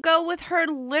didn't you go with her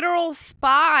literal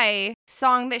spy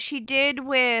song that she did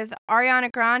with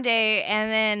Ariana Grande and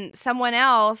then someone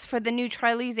else for the new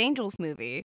Charlie's Angels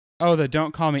movie? Oh, the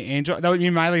Don't Call Me Angel? That would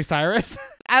mean Miley Cyrus?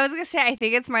 I was going to say, I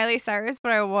think it's Miley Cyrus,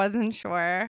 but I wasn't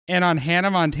sure. And on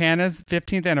Hannah Montana's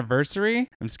 15th anniversary?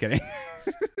 I'm just kidding.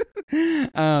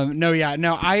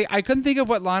 I couldn't think of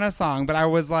what Lana song, but I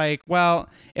was like, well,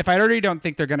 if I already don't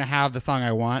think they're going to have the song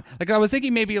I want, like I was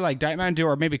thinking maybe like Diet Mountain Dew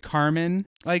or maybe Carmen.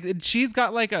 Like she's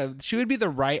got like she would be the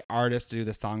right artist to do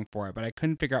the song for it, but I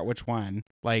couldn't figure out which one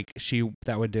like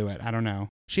that would do it. I don't know.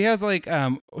 She has like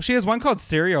she has one called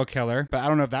Serial Killer, but I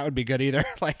don't know if that would be good either.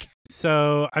 Like,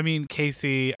 so I mean,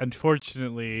 Casey,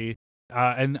 unfortunately,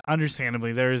 and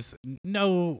understandably, there's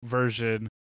no version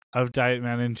of Diet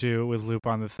Mountain Dew with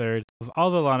Lupin the Third. Of all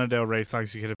the Lana Del Rey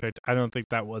songs you could have picked, I don't think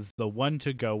that was the one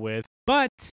to go with.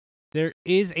 But there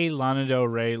is a Lana Del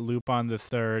Rey Lupin the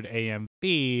Third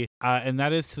AMV, and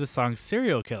that is to the song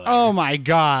Serial Killer. Oh my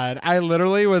God. I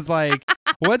literally was like,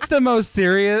 what's the most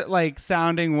serious, like,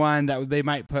 sounding one that they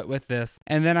might put with this?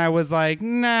 And then I was like,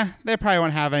 nah, they probably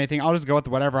won't have anything. I'll just go with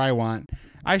whatever I want.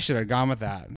 I should have gone with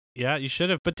that. Yeah, you should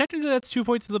have. But technically, that's 2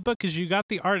 points in the book because you got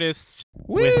the artist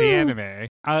Woo! with the anime.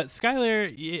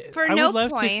 Skylar, for I no would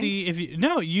love points. to see if you.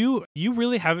 No, you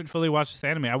really haven't fully watched this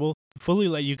anime. I will fully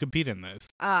let you compete in this.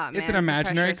 It's an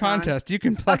imaginary contest. You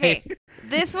can play. Okay,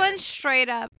 this one straight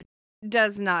up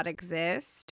does not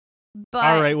exist. But,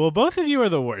 all right, well, both of you are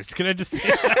the worst. Can I just say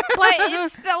that? But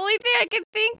it's the only thing I can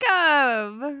think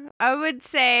of. I would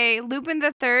say Lupin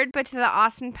the Third, but to the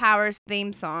Austin Powers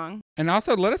theme song. And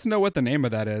also, let us know what the name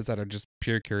of that is out of just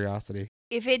pure curiosity.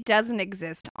 If it doesn't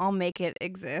exist, I'll make it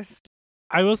exist.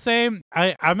 I will say,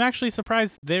 I'm actually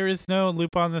surprised there is no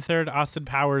Lupin the Third Austin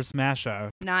Powers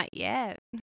mashup. Not yet.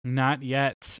 Not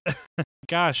yet.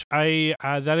 Gosh,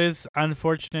 that is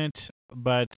unfortunate,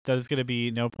 but that is going to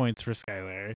be no points for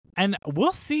Skylar. And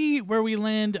we'll see where we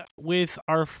land with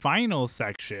our final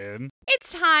section.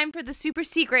 It's time for the super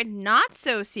secret, not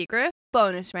so secret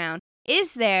bonus round.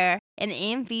 Is there an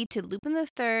AMV to Lupin the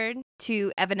Third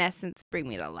to Evanescence Bring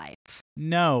Me to Life?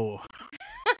 No.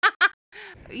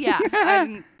 Yeah, I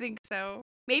didn't think so.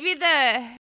 Maybe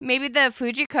the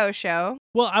Fujiko show.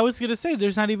 Well, I was going to say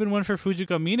there's not even one for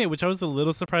Fujiko Mine, which I was a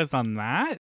little surprised on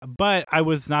that. But I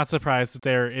was not surprised that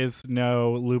there is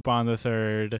no Lupin the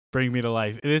Third Bring Me to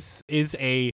Life. This is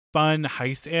a fun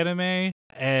heist anime,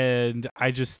 and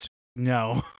I just,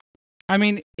 no. I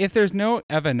mean, if there's no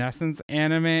Evanescence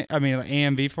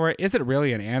AMV for it, is it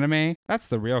really an anime? That's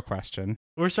the real question.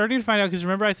 We're starting to find out, because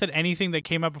remember I said anything that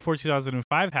came out before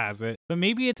 2005 has it, but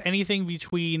maybe it's anything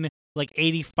between like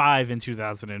 85 and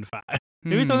 2005.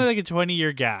 Maybe it's only like a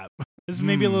 20-year gap. This is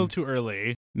maybe a little too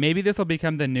early. Maybe this will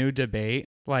become the new debate.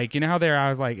 Like, you know how I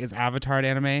was like, is Avatar an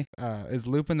anime? Is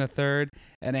Lupin the Third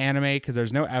an anime? Because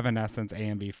there's no Evanescence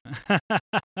AMV.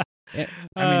 Truly.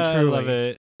 I love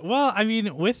it. Well, I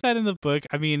mean, with that in the book,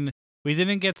 I mean, we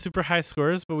didn't get super high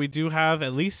scores, but we do have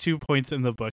at least 2 points in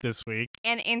the book this week.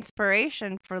 And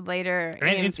inspiration for later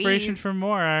And AMVs. inspiration for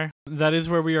more. That is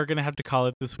where we are going to have to call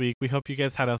it this week. We hope you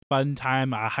guys had a fun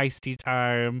time, a heisty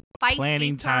time, Feisty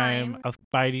planning time, a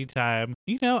fighty time,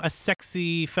 you know, a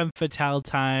sexy femme fatale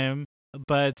time.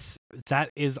 But that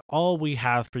is all we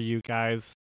have for you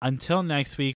guys. Until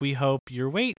next week, we hope your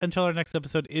wait until our next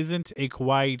episode isn't a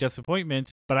kawaii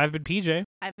disappointment. But I've been PJ.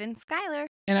 I've been Skylar.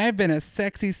 And I've been a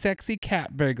sexy, sexy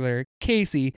cat burglar,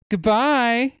 Casey.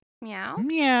 Goodbye. Meow.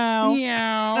 Meow.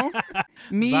 Meow.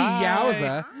 Me Bye.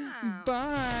 yowza. Wow.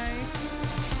 Bye.